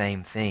up the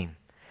same theme.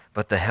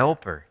 But the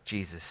Helper,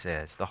 Jesus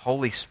says, the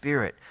Holy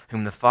Spirit,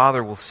 whom the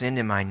Father will send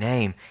in my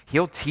name,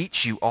 he'll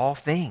teach you all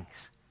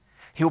things.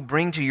 He'll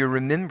bring to your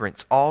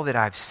remembrance all that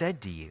I've said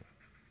to you.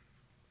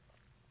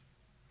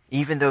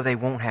 Even though they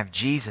won't have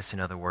Jesus, in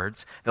other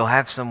words, they'll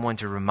have someone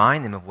to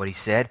remind them of what he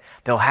said.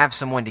 They'll have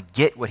someone to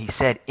get what he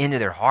said into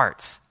their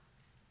hearts.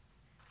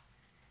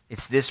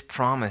 It's this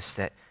promise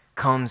that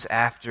comes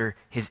after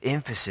his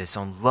emphasis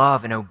on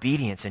love and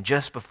obedience, and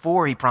just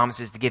before he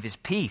promises to give his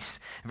peace.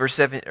 Verse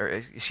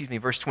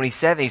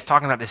 27, he's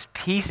talking about this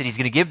peace that he's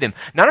going to give them.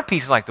 Not a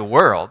peace like the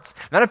world's,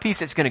 not a peace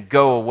that's going to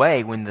go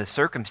away when the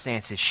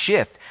circumstances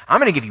shift. I'm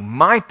going to give you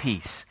my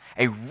peace,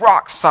 a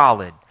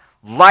rock-solid,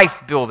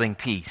 life-building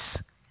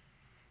peace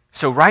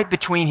So right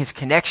between his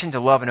connection to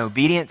love and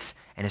obedience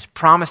and his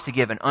promise to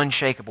give an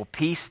unshakable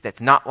peace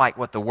that's not like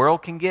what the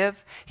world can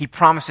give, he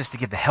promises to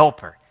give the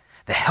helper.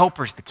 The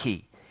helper's the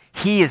key.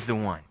 He is the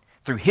one,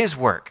 through his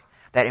work,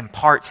 that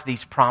imparts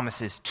these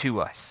promises to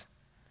us.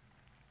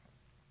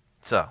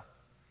 So,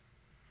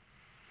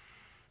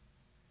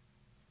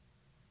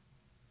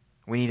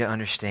 we need to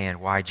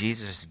understand why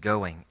Jesus is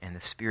going and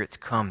the Spirit's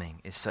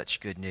coming is such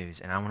good news.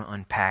 And I want to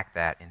unpack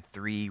that in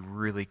 3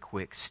 really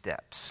quick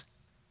steps.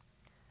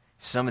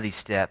 Some of these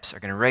steps are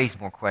going to raise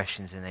more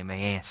questions than they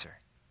may answer.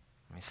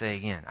 Let me say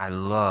again, I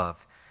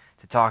love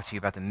to talk to you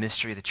about the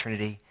mystery of the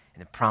Trinity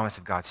and the promise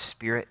of God's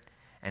Spirit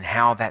and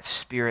how that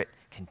Spirit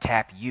can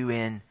tap you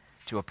in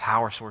to a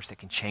power source that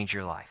can change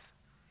your life.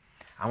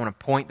 I want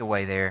to point the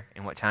way there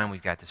in what time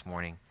we've got this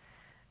morning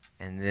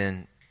and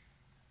then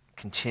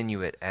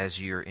continue it as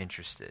you're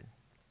interested.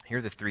 Here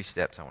are the 3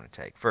 steps I want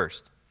to take.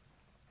 First,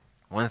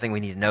 one thing we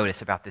need to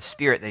notice about the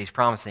Spirit that he's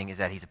promising is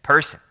that he's a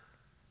person.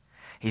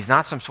 He's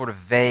not some sort of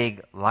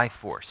vague life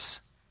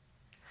force,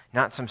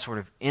 not some sort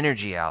of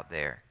energy out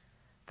there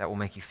that will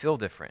make you feel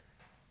different.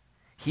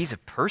 He's a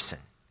person.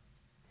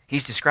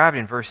 He's described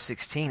in verse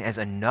 16 as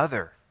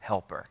another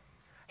helper.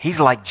 He's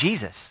like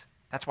Jesus.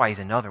 That's why he's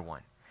another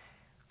one.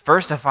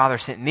 First, the Father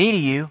sent me to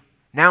you.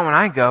 Now when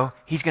I go,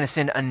 he's going to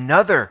send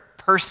another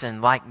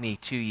person like me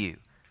to you,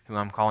 who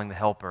I'm calling the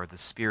helper, the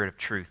Spirit of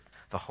truth,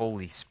 the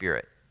Holy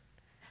Spirit.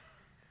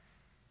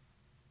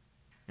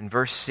 In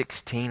verse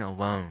 16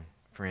 alone,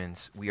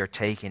 friends, we are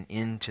taken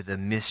into the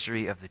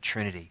mystery of the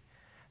Trinity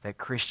that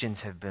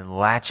Christians have been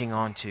latching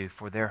onto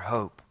for their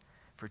hope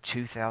for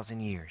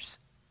 2,000 years.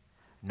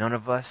 None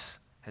of us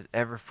has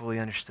ever fully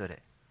understood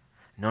it.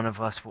 None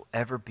of us will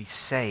ever be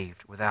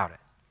saved without it.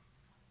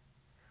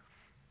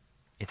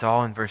 It's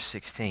all in verse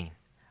 16.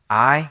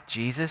 I,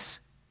 Jesus,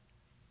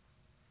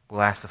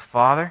 will ask the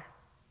Father,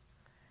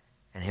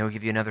 and he'll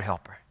give you another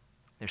helper.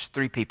 There's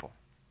 3 people,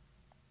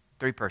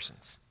 3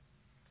 persons,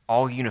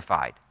 all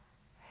unified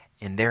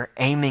in their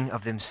aiming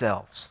of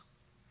themselves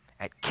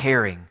at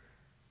caring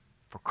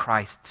for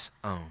Christ's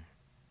own.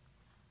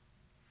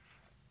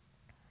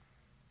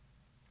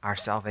 Our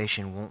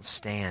salvation won't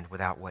stand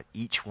without what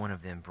each one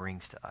of them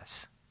brings to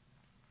us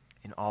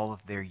in all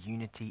of their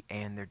unity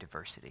and their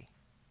diversity.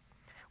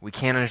 We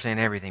can't understand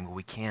everything, but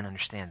we can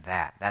understand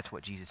that. That's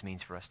what Jesus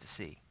means for us to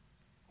see.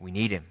 We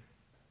need him.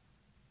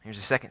 Here's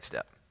the second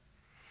step.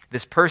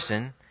 This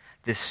person,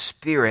 this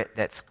Spirit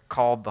that's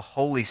called the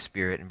Holy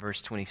Spirit in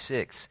verse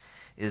 26,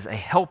 is a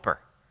helper.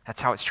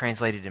 That's how it's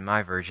translated in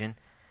my version.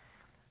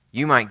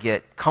 You might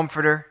get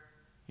comforter.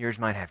 Yours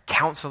might have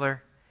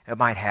counselor. It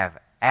might have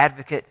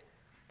advocate.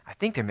 I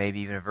think there may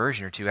be even a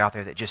version or 2 out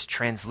there that just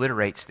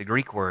transliterates the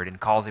Greek word and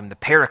calls him the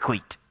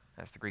paraclete.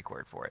 That's the Greek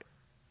word for it.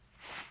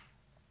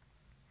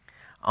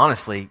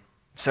 Honestly,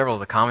 several of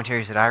the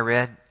commentaries that I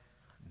read,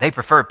 they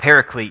prefer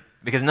paraclete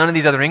because none of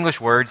these other English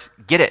words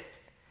get it.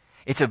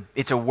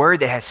 It's a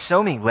word that has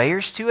so many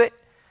layers to it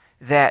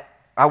that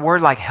a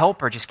word like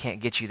helper just can't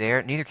get you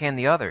there. Neither can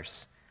the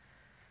others.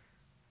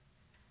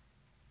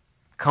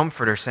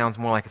 Comforter sounds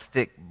more like a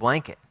thick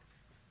blanket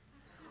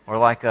or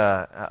like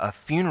a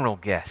funeral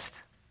guest,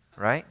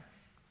 right?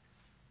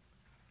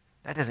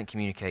 That doesn't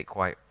communicate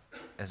quite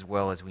as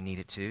well as we need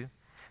it to.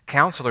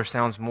 Counselor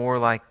sounds more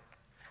like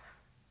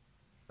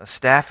a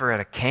staffer at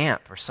a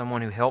camp or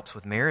someone who helps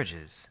with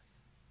marriages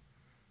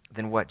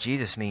than what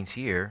Jesus means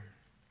here.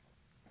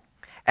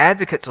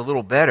 Advocate's a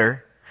little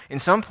better. In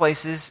some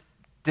places,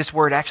 this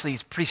word actually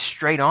is pretty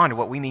straight on to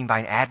what we mean by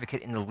an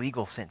advocate in the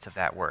legal sense of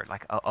that word,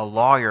 like a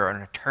lawyer or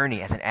an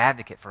attorney as an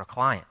advocate for a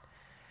client.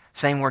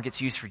 Same word gets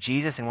used for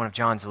Jesus in one of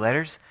John's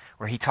letters,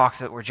 where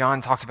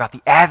John talks about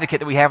the advocate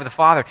that we have with the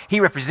Father. He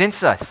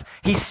represents us.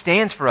 He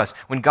stands for us.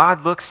 When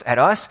God looks at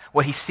us,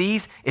 what he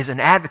sees is an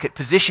advocate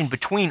positioned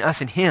between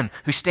us and him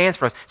who stands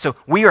for us. So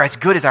we are as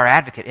good as our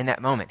advocate in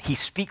that moment. He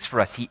speaks for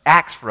us. He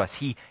acts for us.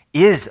 He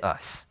is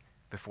us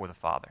before the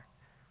Father.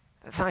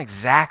 That's not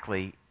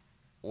exactly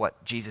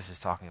what Jesus is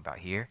talking about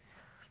here.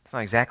 That's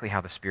not exactly how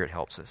the Spirit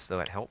helps us,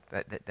 though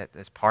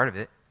that's part of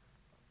it.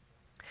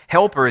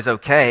 Helper is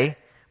okay,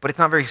 but it's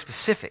not very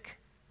specific.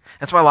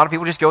 That's why a lot of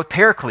people just go with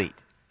paraclete.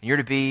 And you're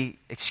to be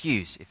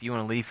excused if you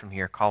want to leave from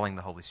here calling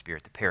the Holy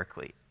Spirit the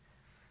paraclete.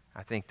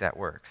 I think that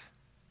works.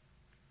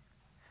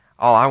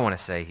 All I want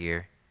to say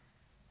here,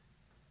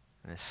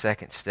 in the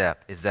second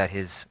step, is that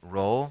his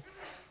role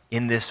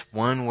in this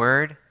one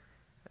word,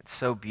 that's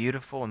so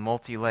beautiful and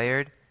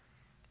multi-layered,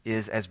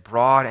 is as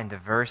broad and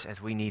diverse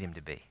as we need him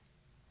to be.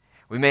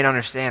 We may not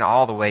understand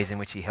all the ways in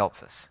which he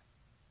helps us,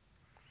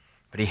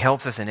 but he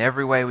helps us in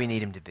every way we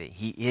need him to be.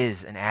 He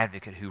is an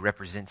advocate who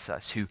represents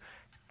us, who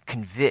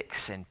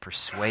convicts and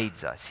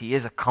persuades us. He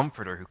is a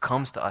comforter who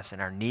comes to us in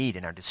our need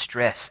and our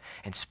distress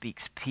and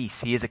speaks peace.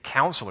 He is a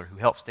counselor who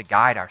helps to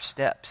guide our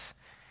steps.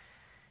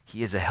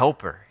 He is a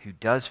helper who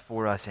does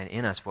for us and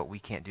in us what we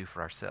can't do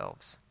for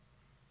ourselves.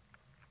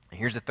 And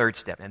here's the third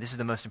step. Now, this is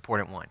the most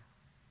important one.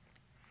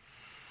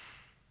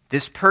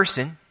 This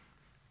person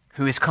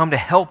who has come to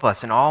help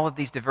us in all of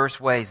these diverse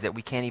ways that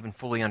we can't even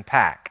fully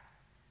unpack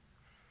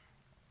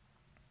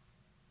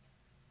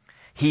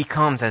He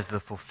comes as the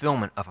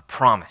fulfillment of a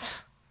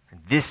promise. And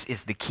this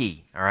is the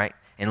key, all right?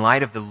 In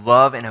light of the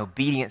love and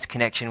obedience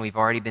connection we've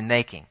already been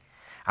making,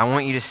 I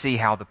want you to see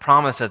how the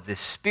promise of the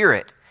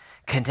Spirit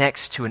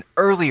connects to an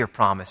earlier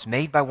promise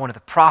made by one of the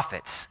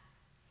prophets.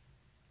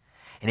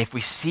 And if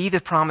we see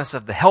the promise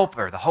of the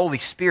Helper, the Holy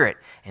Spirit,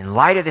 in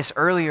light of this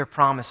earlier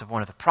promise of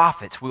one of the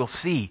prophets, we'll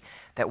see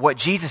that what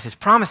Jesus is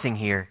promising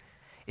here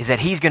is that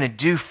He's going to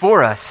do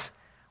for us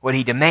what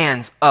He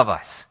demands of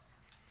us.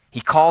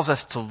 He calls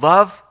us to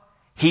love.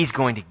 He's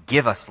going to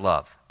give us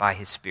love by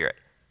His Spirit.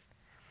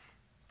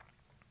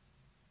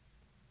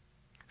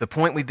 The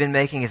point we've been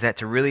making is that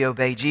to really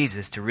obey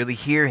Jesus, to really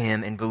hear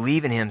Him and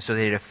believe in Him so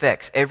that it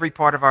affects every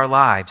part of our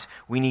lives,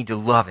 we need to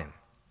love Him.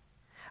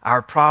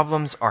 Our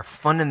problems are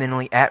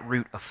fundamentally at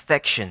root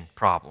affection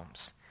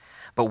problems.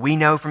 But we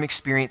know from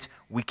experience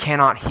we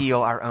cannot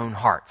heal our own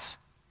hearts.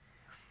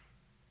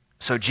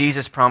 So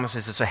Jesus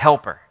promises us a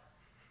helper,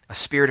 a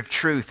Spirit of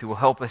truth who will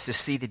help us to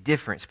see the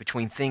difference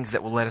between things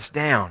that will let us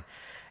down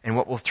and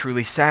what will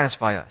truly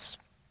satisfy us.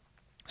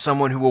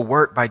 Someone who will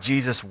work by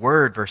Jesus'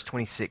 word, verse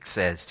 26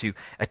 says, to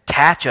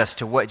attach us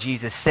to what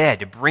Jesus said,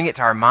 to bring it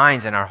to our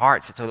minds and our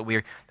hearts so that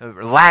we're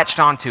latched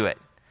onto it,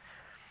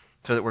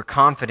 so that we're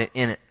confident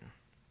in it.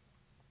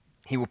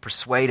 He will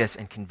persuade us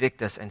and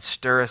convict us and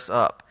stir us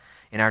up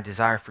in our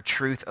desire for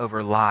truth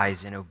over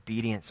lies and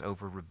obedience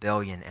over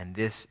rebellion. And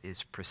this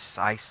is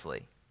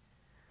precisely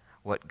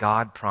what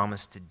God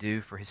promised to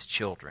do for His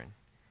children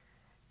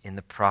in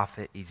the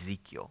prophet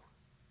Ezekiel.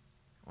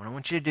 What I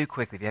want you to do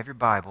quickly, if you have your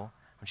Bible,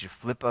 I want you to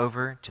flip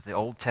over to the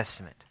Old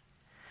Testament.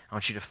 I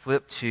want you to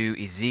flip to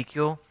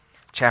Ezekiel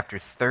chapter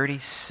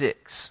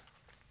 36.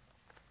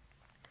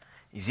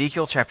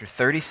 Ezekiel chapter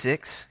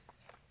 36.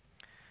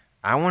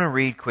 I want to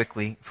read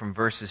quickly from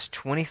verses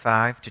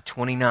 25 to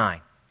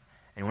 29.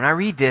 And when I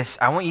read this,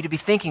 I want you to be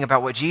thinking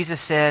about what Jesus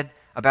said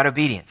about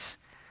obedience.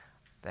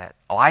 That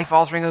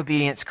life-altering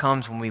obedience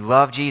comes when we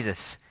love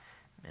Jesus.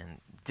 And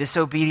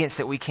disobedience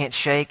that we can't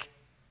shake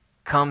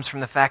comes from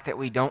the fact that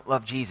we don't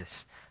love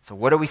Jesus. So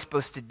what are we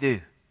supposed to do?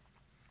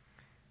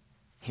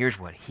 Here's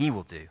what He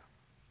will do.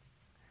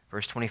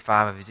 Verse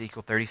 25 of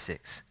Ezekiel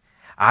 36.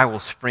 I will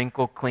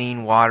sprinkle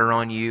clean water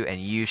on you,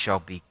 and you shall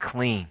be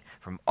clean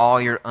from all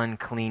your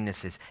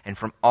uncleannesses, and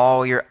from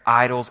all your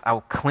idols I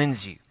will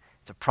cleanse you.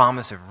 It's a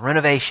promise of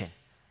renovation.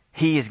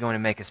 He is going to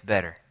make us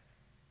better.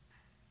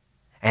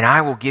 And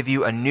I will give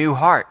you a new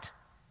heart,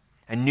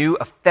 a new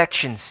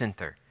affection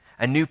center,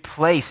 a new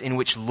place in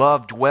which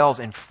love dwells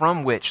and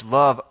from which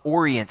love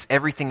orients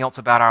everything else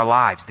about our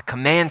lives. The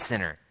command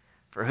center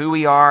for who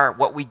we are,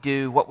 what we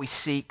do, what we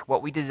seek,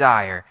 what we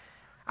desire.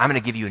 I'm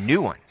going to give you a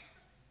new one.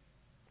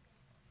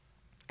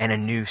 And a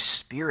new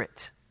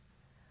spirit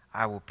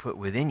I will put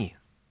within you.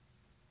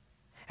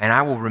 And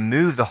I will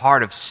remove the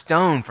heart of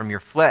stone from your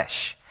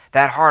flesh.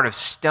 That heart of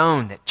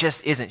stone that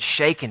just isn't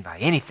shaken by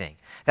anything.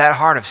 That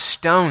heart of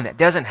stone that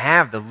doesn't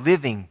have the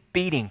living,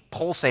 beating,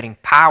 pulsating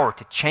power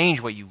to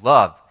change what you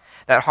love.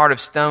 That heart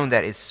of stone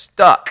that is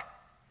stuck.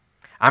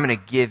 I'm going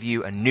to give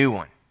you a new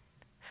one.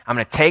 I'm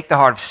going to take the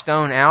heart of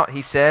stone out,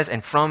 He says,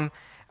 and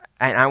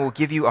I will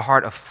give you a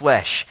heart of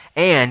flesh.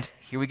 And,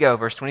 here we go,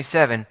 verse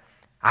 27,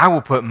 I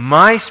will put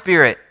my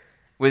Spirit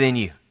within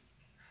you.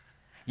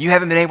 You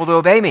haven't been able to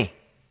obey me.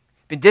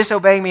 Been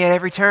disobeying me at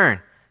every turn.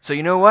 So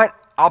you know what?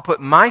 I'll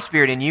put my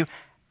Spirit in you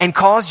and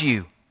cause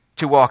you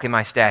to walk in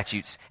my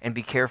statutes and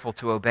be careful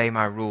to obey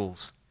my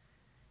rules.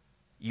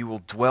 You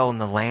will dwell in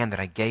the land that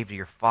I gave to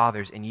your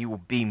fathers, and you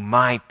will be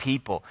my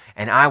people,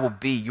 and I will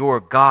be your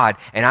God,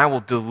 and I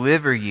will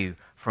deliver you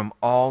from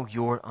all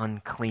your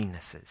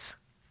uncleannesses.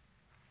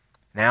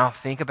 Now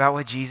think about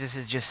what Jesus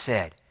has just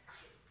said.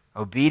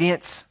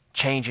 Obedience,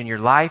 change in your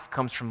life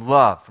comes from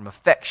love, from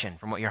affection,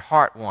 from what your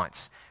heart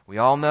wants. We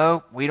all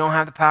know we don't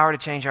have the power to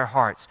change our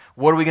hearts.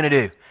 What are we going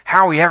to do?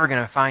 How are we ever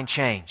going to find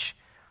change?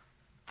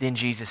 Then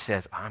Jesus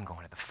says, I'm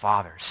going to the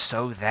Father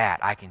so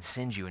that I can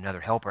send you another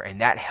helper. And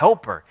that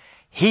helper,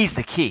 He's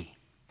the key.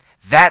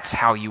 That's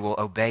how you will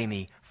obey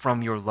me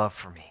from your love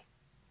for me.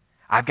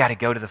 I've got to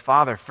go to the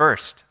Father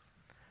first.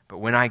 But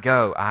when I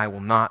go, I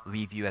will not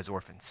leave you as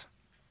orphans.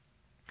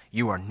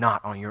 You are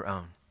not on your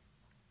own.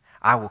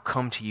 I will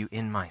come to you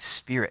in my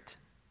Spirit.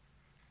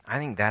 I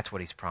think that's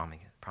what He's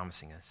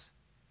promising us.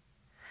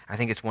 I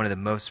think it's one of the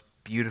most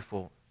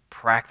beautiful,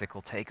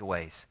 practical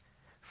takeaways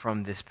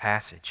from this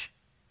passage.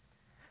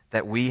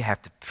 That we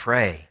have to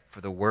pray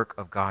for the work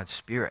of God's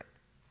Spirit.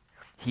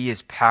 He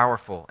is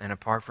powerful, and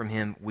apart from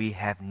Him, we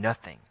have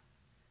nothing.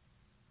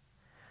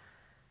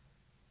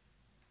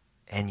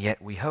 And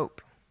yet we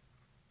hope.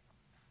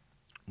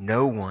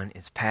 No one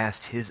is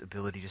past His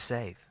ability to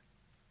save.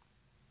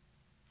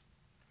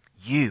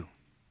 You,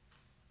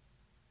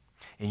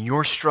 in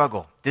your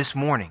struggle this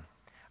morning,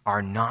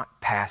 are not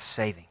past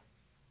saving.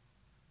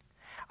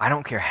 I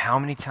don't care how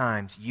many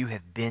times you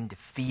have been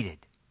defeated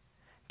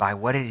by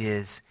what it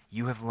is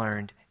you have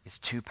learned is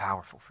too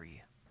powerful for you.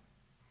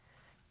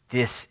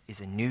 This is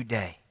a new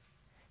day.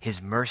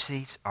 His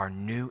mercies are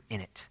new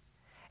in it.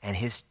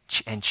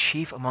 And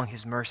chief among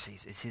His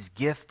mercies is His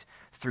gift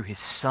through His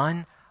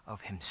Son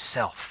of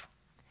Himself,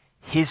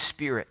 His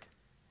Spirit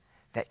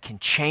that can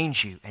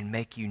change you and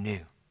make you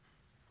new.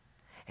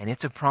 And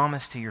it's a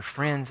promise to your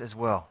friends as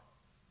well.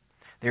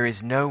 There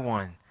is no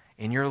one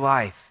in your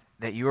life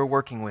that you are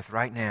working with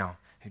right now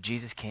who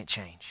Jesus can't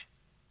change.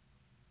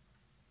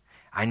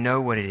 I know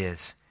what it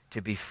is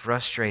to be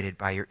frustrated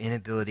by your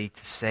inability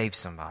to save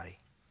somebody,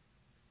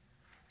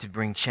 to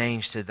bring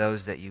change to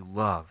those that you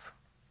love.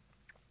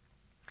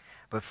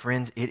 But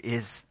friends, it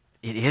is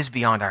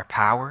beyond our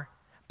power,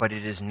 but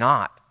it is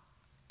not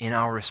in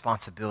our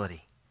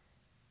responsibility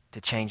to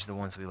change the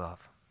ones we love.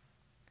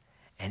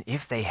 And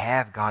if they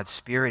have God's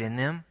Spirit in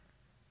them,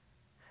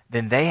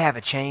 then they have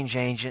a change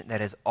agent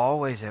that is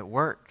always at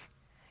work,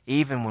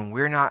 even when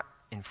we're not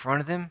in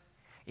front of them,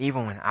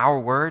 even when our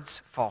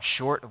words fall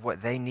short of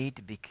what they need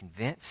to be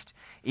convinced,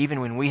 even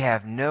when we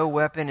have no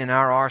weapon in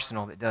our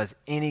arsenal that does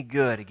any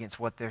good against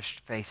what they're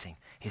facing.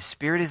 His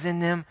Spirit is in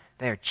them.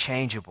 They are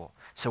changeable.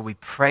 So we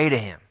pray to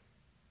Him.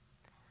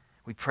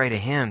 We pray to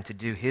Him to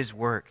do His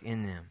work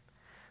in them.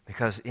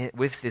 Because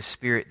with this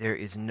Spirit, there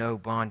is no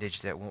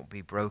bondage that won't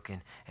be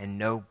broken and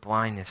no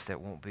blindness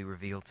that won't be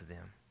revealed to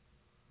them.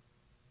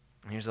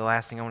 And here's the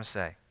last thing I want to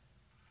say.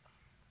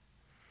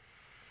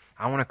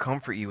 I want to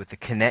comfort you with the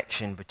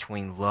connection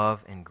between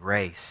love and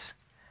grace.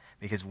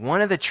 Because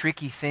one of the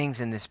tricky things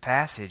in this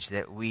passage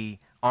that we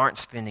aren't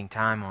spending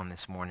time on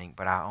this morning,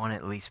 but I want to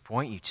at least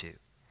point you to,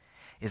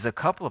 is a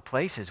couple of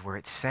places where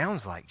it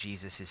sounds like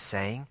Jesus is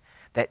saying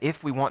that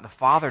if we want the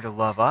Father to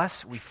love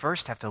us, we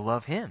first have to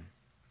love Him.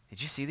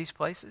 Did you see these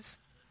places?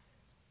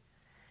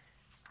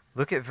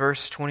 Look at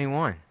verse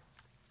 21.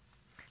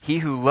 He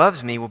who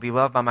loves me will be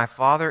loved by my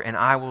Father, and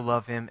I will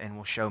love him and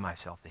will show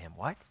myself to him.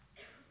 What?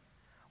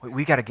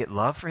 We got to get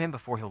love for him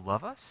before he'll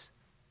love us?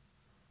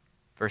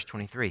 Verse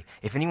 23.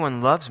 If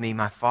anyone loves me,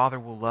 my Father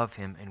will love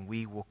him, and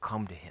we will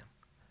come to him.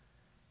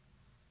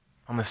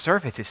 On the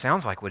surface, it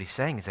sounds like what he's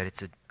saying is that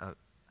it's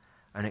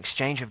an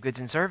exchange of goods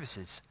and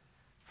services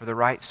for the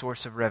right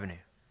source of revenue,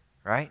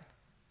 right?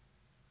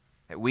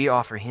 That we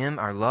offer him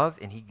our love,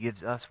 and he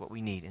gives us what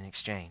we need in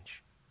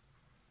exchange,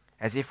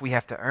 as if we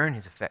have to earn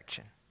his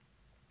affection.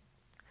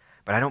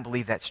 But I don't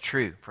believe that's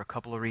true for a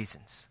couple of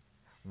reasons.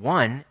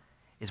 One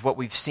is what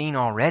we've seen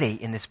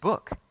already in this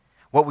book.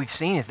 What we've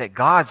seen is that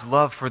God's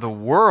love for the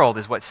world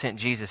is what sent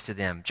Jesus to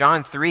them.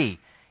 John 3,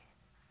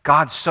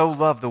 God so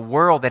loved the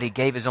world that he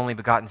gave his only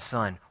begotten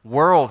Son.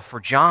 World, for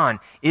John,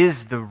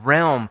 is the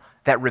realm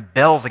that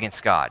rebels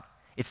against God.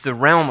 It's the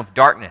realm of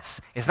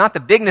darkness. It's not the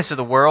bigness of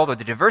the world or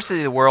the diversity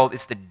of the world,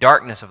 it's the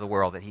darkness of the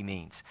world that he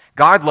means.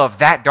 God loved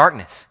that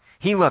darkness.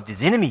 He loved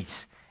his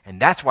enemies, and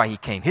that's why he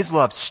came. His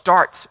love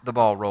starts the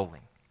ball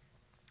rolling.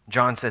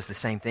 John says the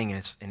same thing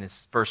in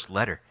his first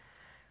letter.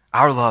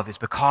 Our love is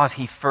because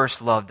he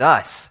first loved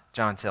us,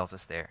 John tells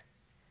us there.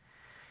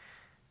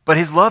 But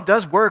his love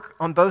does work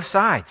on both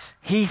sides.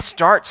 He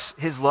starts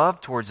his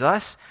love towards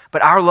us,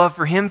 but our love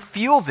for him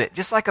fuels it,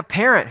 just like a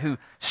parent who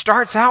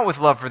starts out with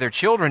love for their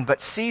children,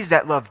 but sees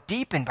that love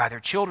deepened by their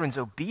children's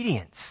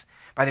obedience,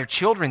 by their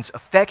children's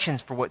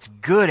affections for what's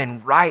good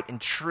and right and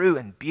true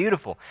and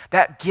beautiful.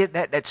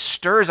 That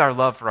stirs our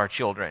love for our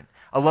children,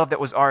 a love that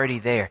was already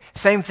there.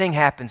 Same thing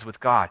happens with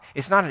God.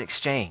 It's not an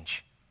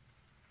exchange.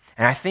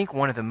 And I think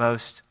one of the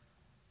most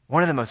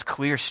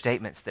clear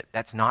statements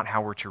that's not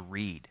how we're to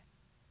read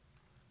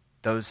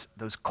those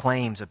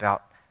claims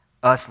about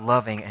us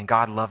loving and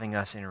God loving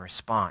us in a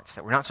response,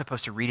 that we're not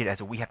supposed to read it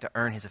as we have to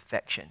earn his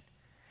affection,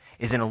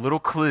 is in a little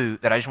clue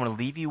that I just want to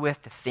leave you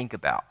with to think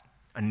about.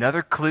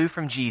 Another clue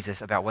from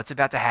Jesus about what's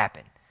about to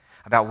happen,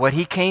 about what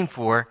he came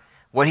for,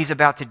 what he's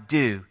about to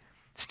do,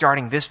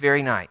 starting this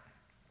very night.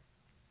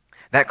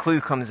 That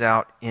clue comes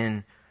out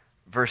in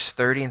verse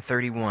 30 and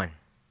 31.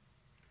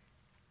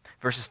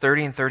 Verses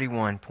 30 and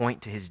 31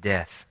 point to his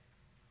death.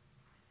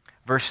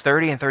 Verse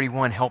 30 and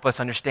 31 help us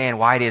understand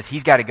why it is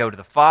he's got to go to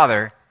the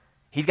Father.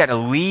 He's got to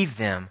leave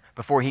them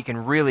before he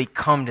can really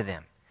come to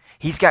them.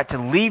 He's got to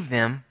leave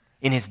them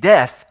in his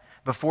death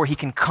before he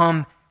can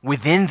come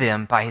within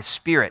them by his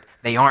Spirit.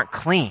 They aren't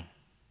clean.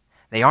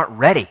 They aren't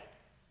ready.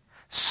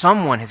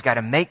 Someone has got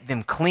to make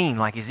them clean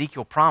like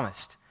Ezekiel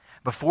promised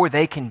before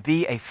they can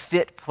be a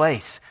fit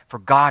place for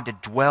God to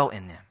dwell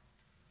in them.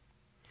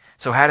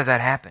 So how does that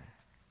happen?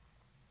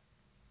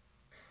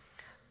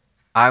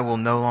 I will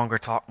no longer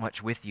talk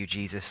much with you,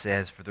 Jesus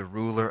says, for the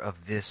ruler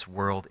of this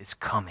world is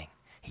coming.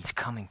 He's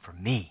coming for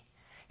me.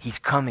 He's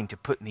coming to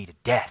put me to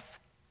death.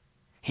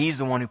 He's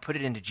the one who put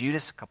it into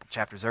Judas a couple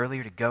chapters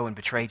earlier to go and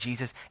betray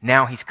Jesus.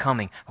 Now he's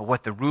coming. But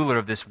what the ruler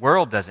of this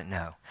world doesn't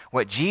know,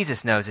 what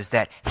Jesus knows, is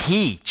that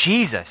he,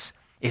 Jesus,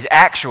 is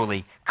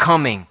actually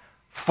coming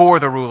for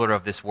the ruler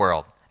of this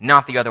world,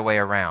 not the other way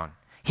around.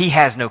 He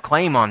has no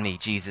claim on me,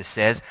 Jesus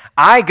says.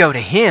 I go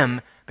to him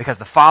because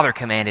the Father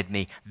commanded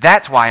me.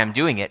 That's why I'm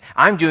doing it.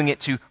 I'm doing it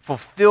to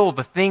fulfill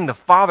the thing the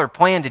Father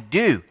planned to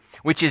do,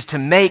 which is to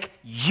make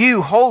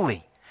you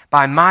holy.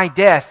 By my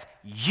death,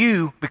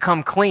 you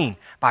become clean.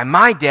 by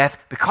my death,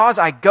 because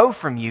I go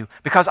from you,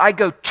 because I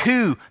go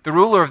to the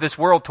ruler of this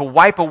world to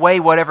wipe away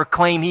whatever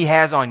claim he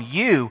has on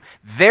you,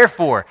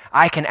 therefore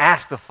I can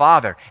ask the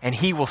Father, and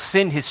he will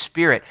send his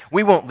Spirit.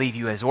 We won't leave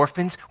you as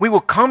orphans. We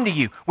will come to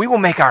you. We will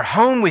make our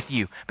home with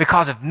you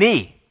because of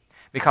me,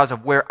 because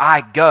of where I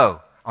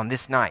go on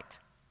this night.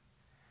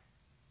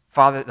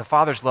 Father, the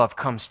Father's love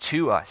comes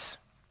to us.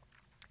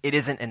 It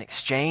isn't an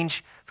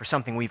exchange for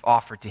something we've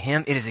offered to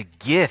him. It is a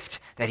gift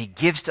that he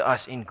gives to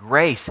us in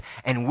grace.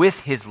 And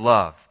with his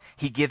love,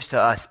 he gives to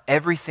us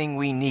everything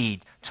we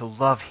need to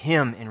love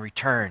him in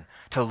return,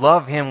 to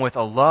love him with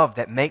a love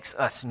that makes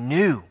us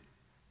new.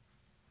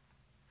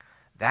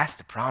 That's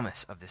the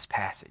promise of this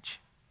passage.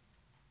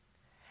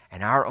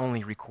 And our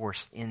only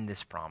recourse in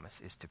this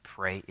promise is to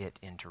pray it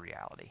into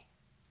reality.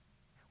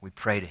 We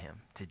pray to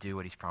him to do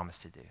what he's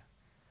promised to do.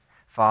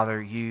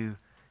 Father, you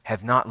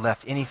have not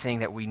left anything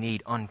that we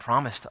need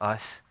unpromised to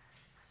us.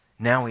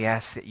 Now we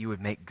ask that you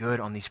would make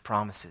good on these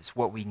promises.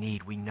 What we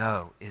need, we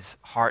know, is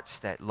hearts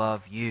that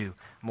love you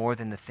more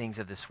than the things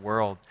of this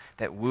world,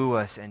 that woo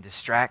us and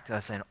distract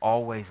us and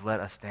always let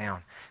us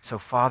down. So,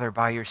 Father,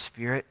 by your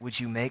Spirit, would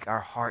you make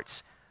our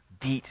hearts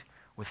beat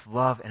with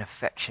love and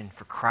affection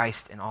for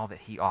Christ and all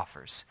that he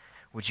offers?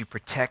 Would you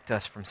protect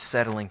us from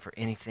settling for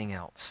anything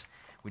else?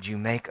 Would you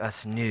make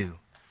us new?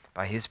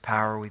 By his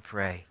power we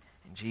pray.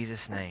 In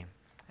Jesus' name,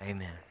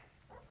 amen.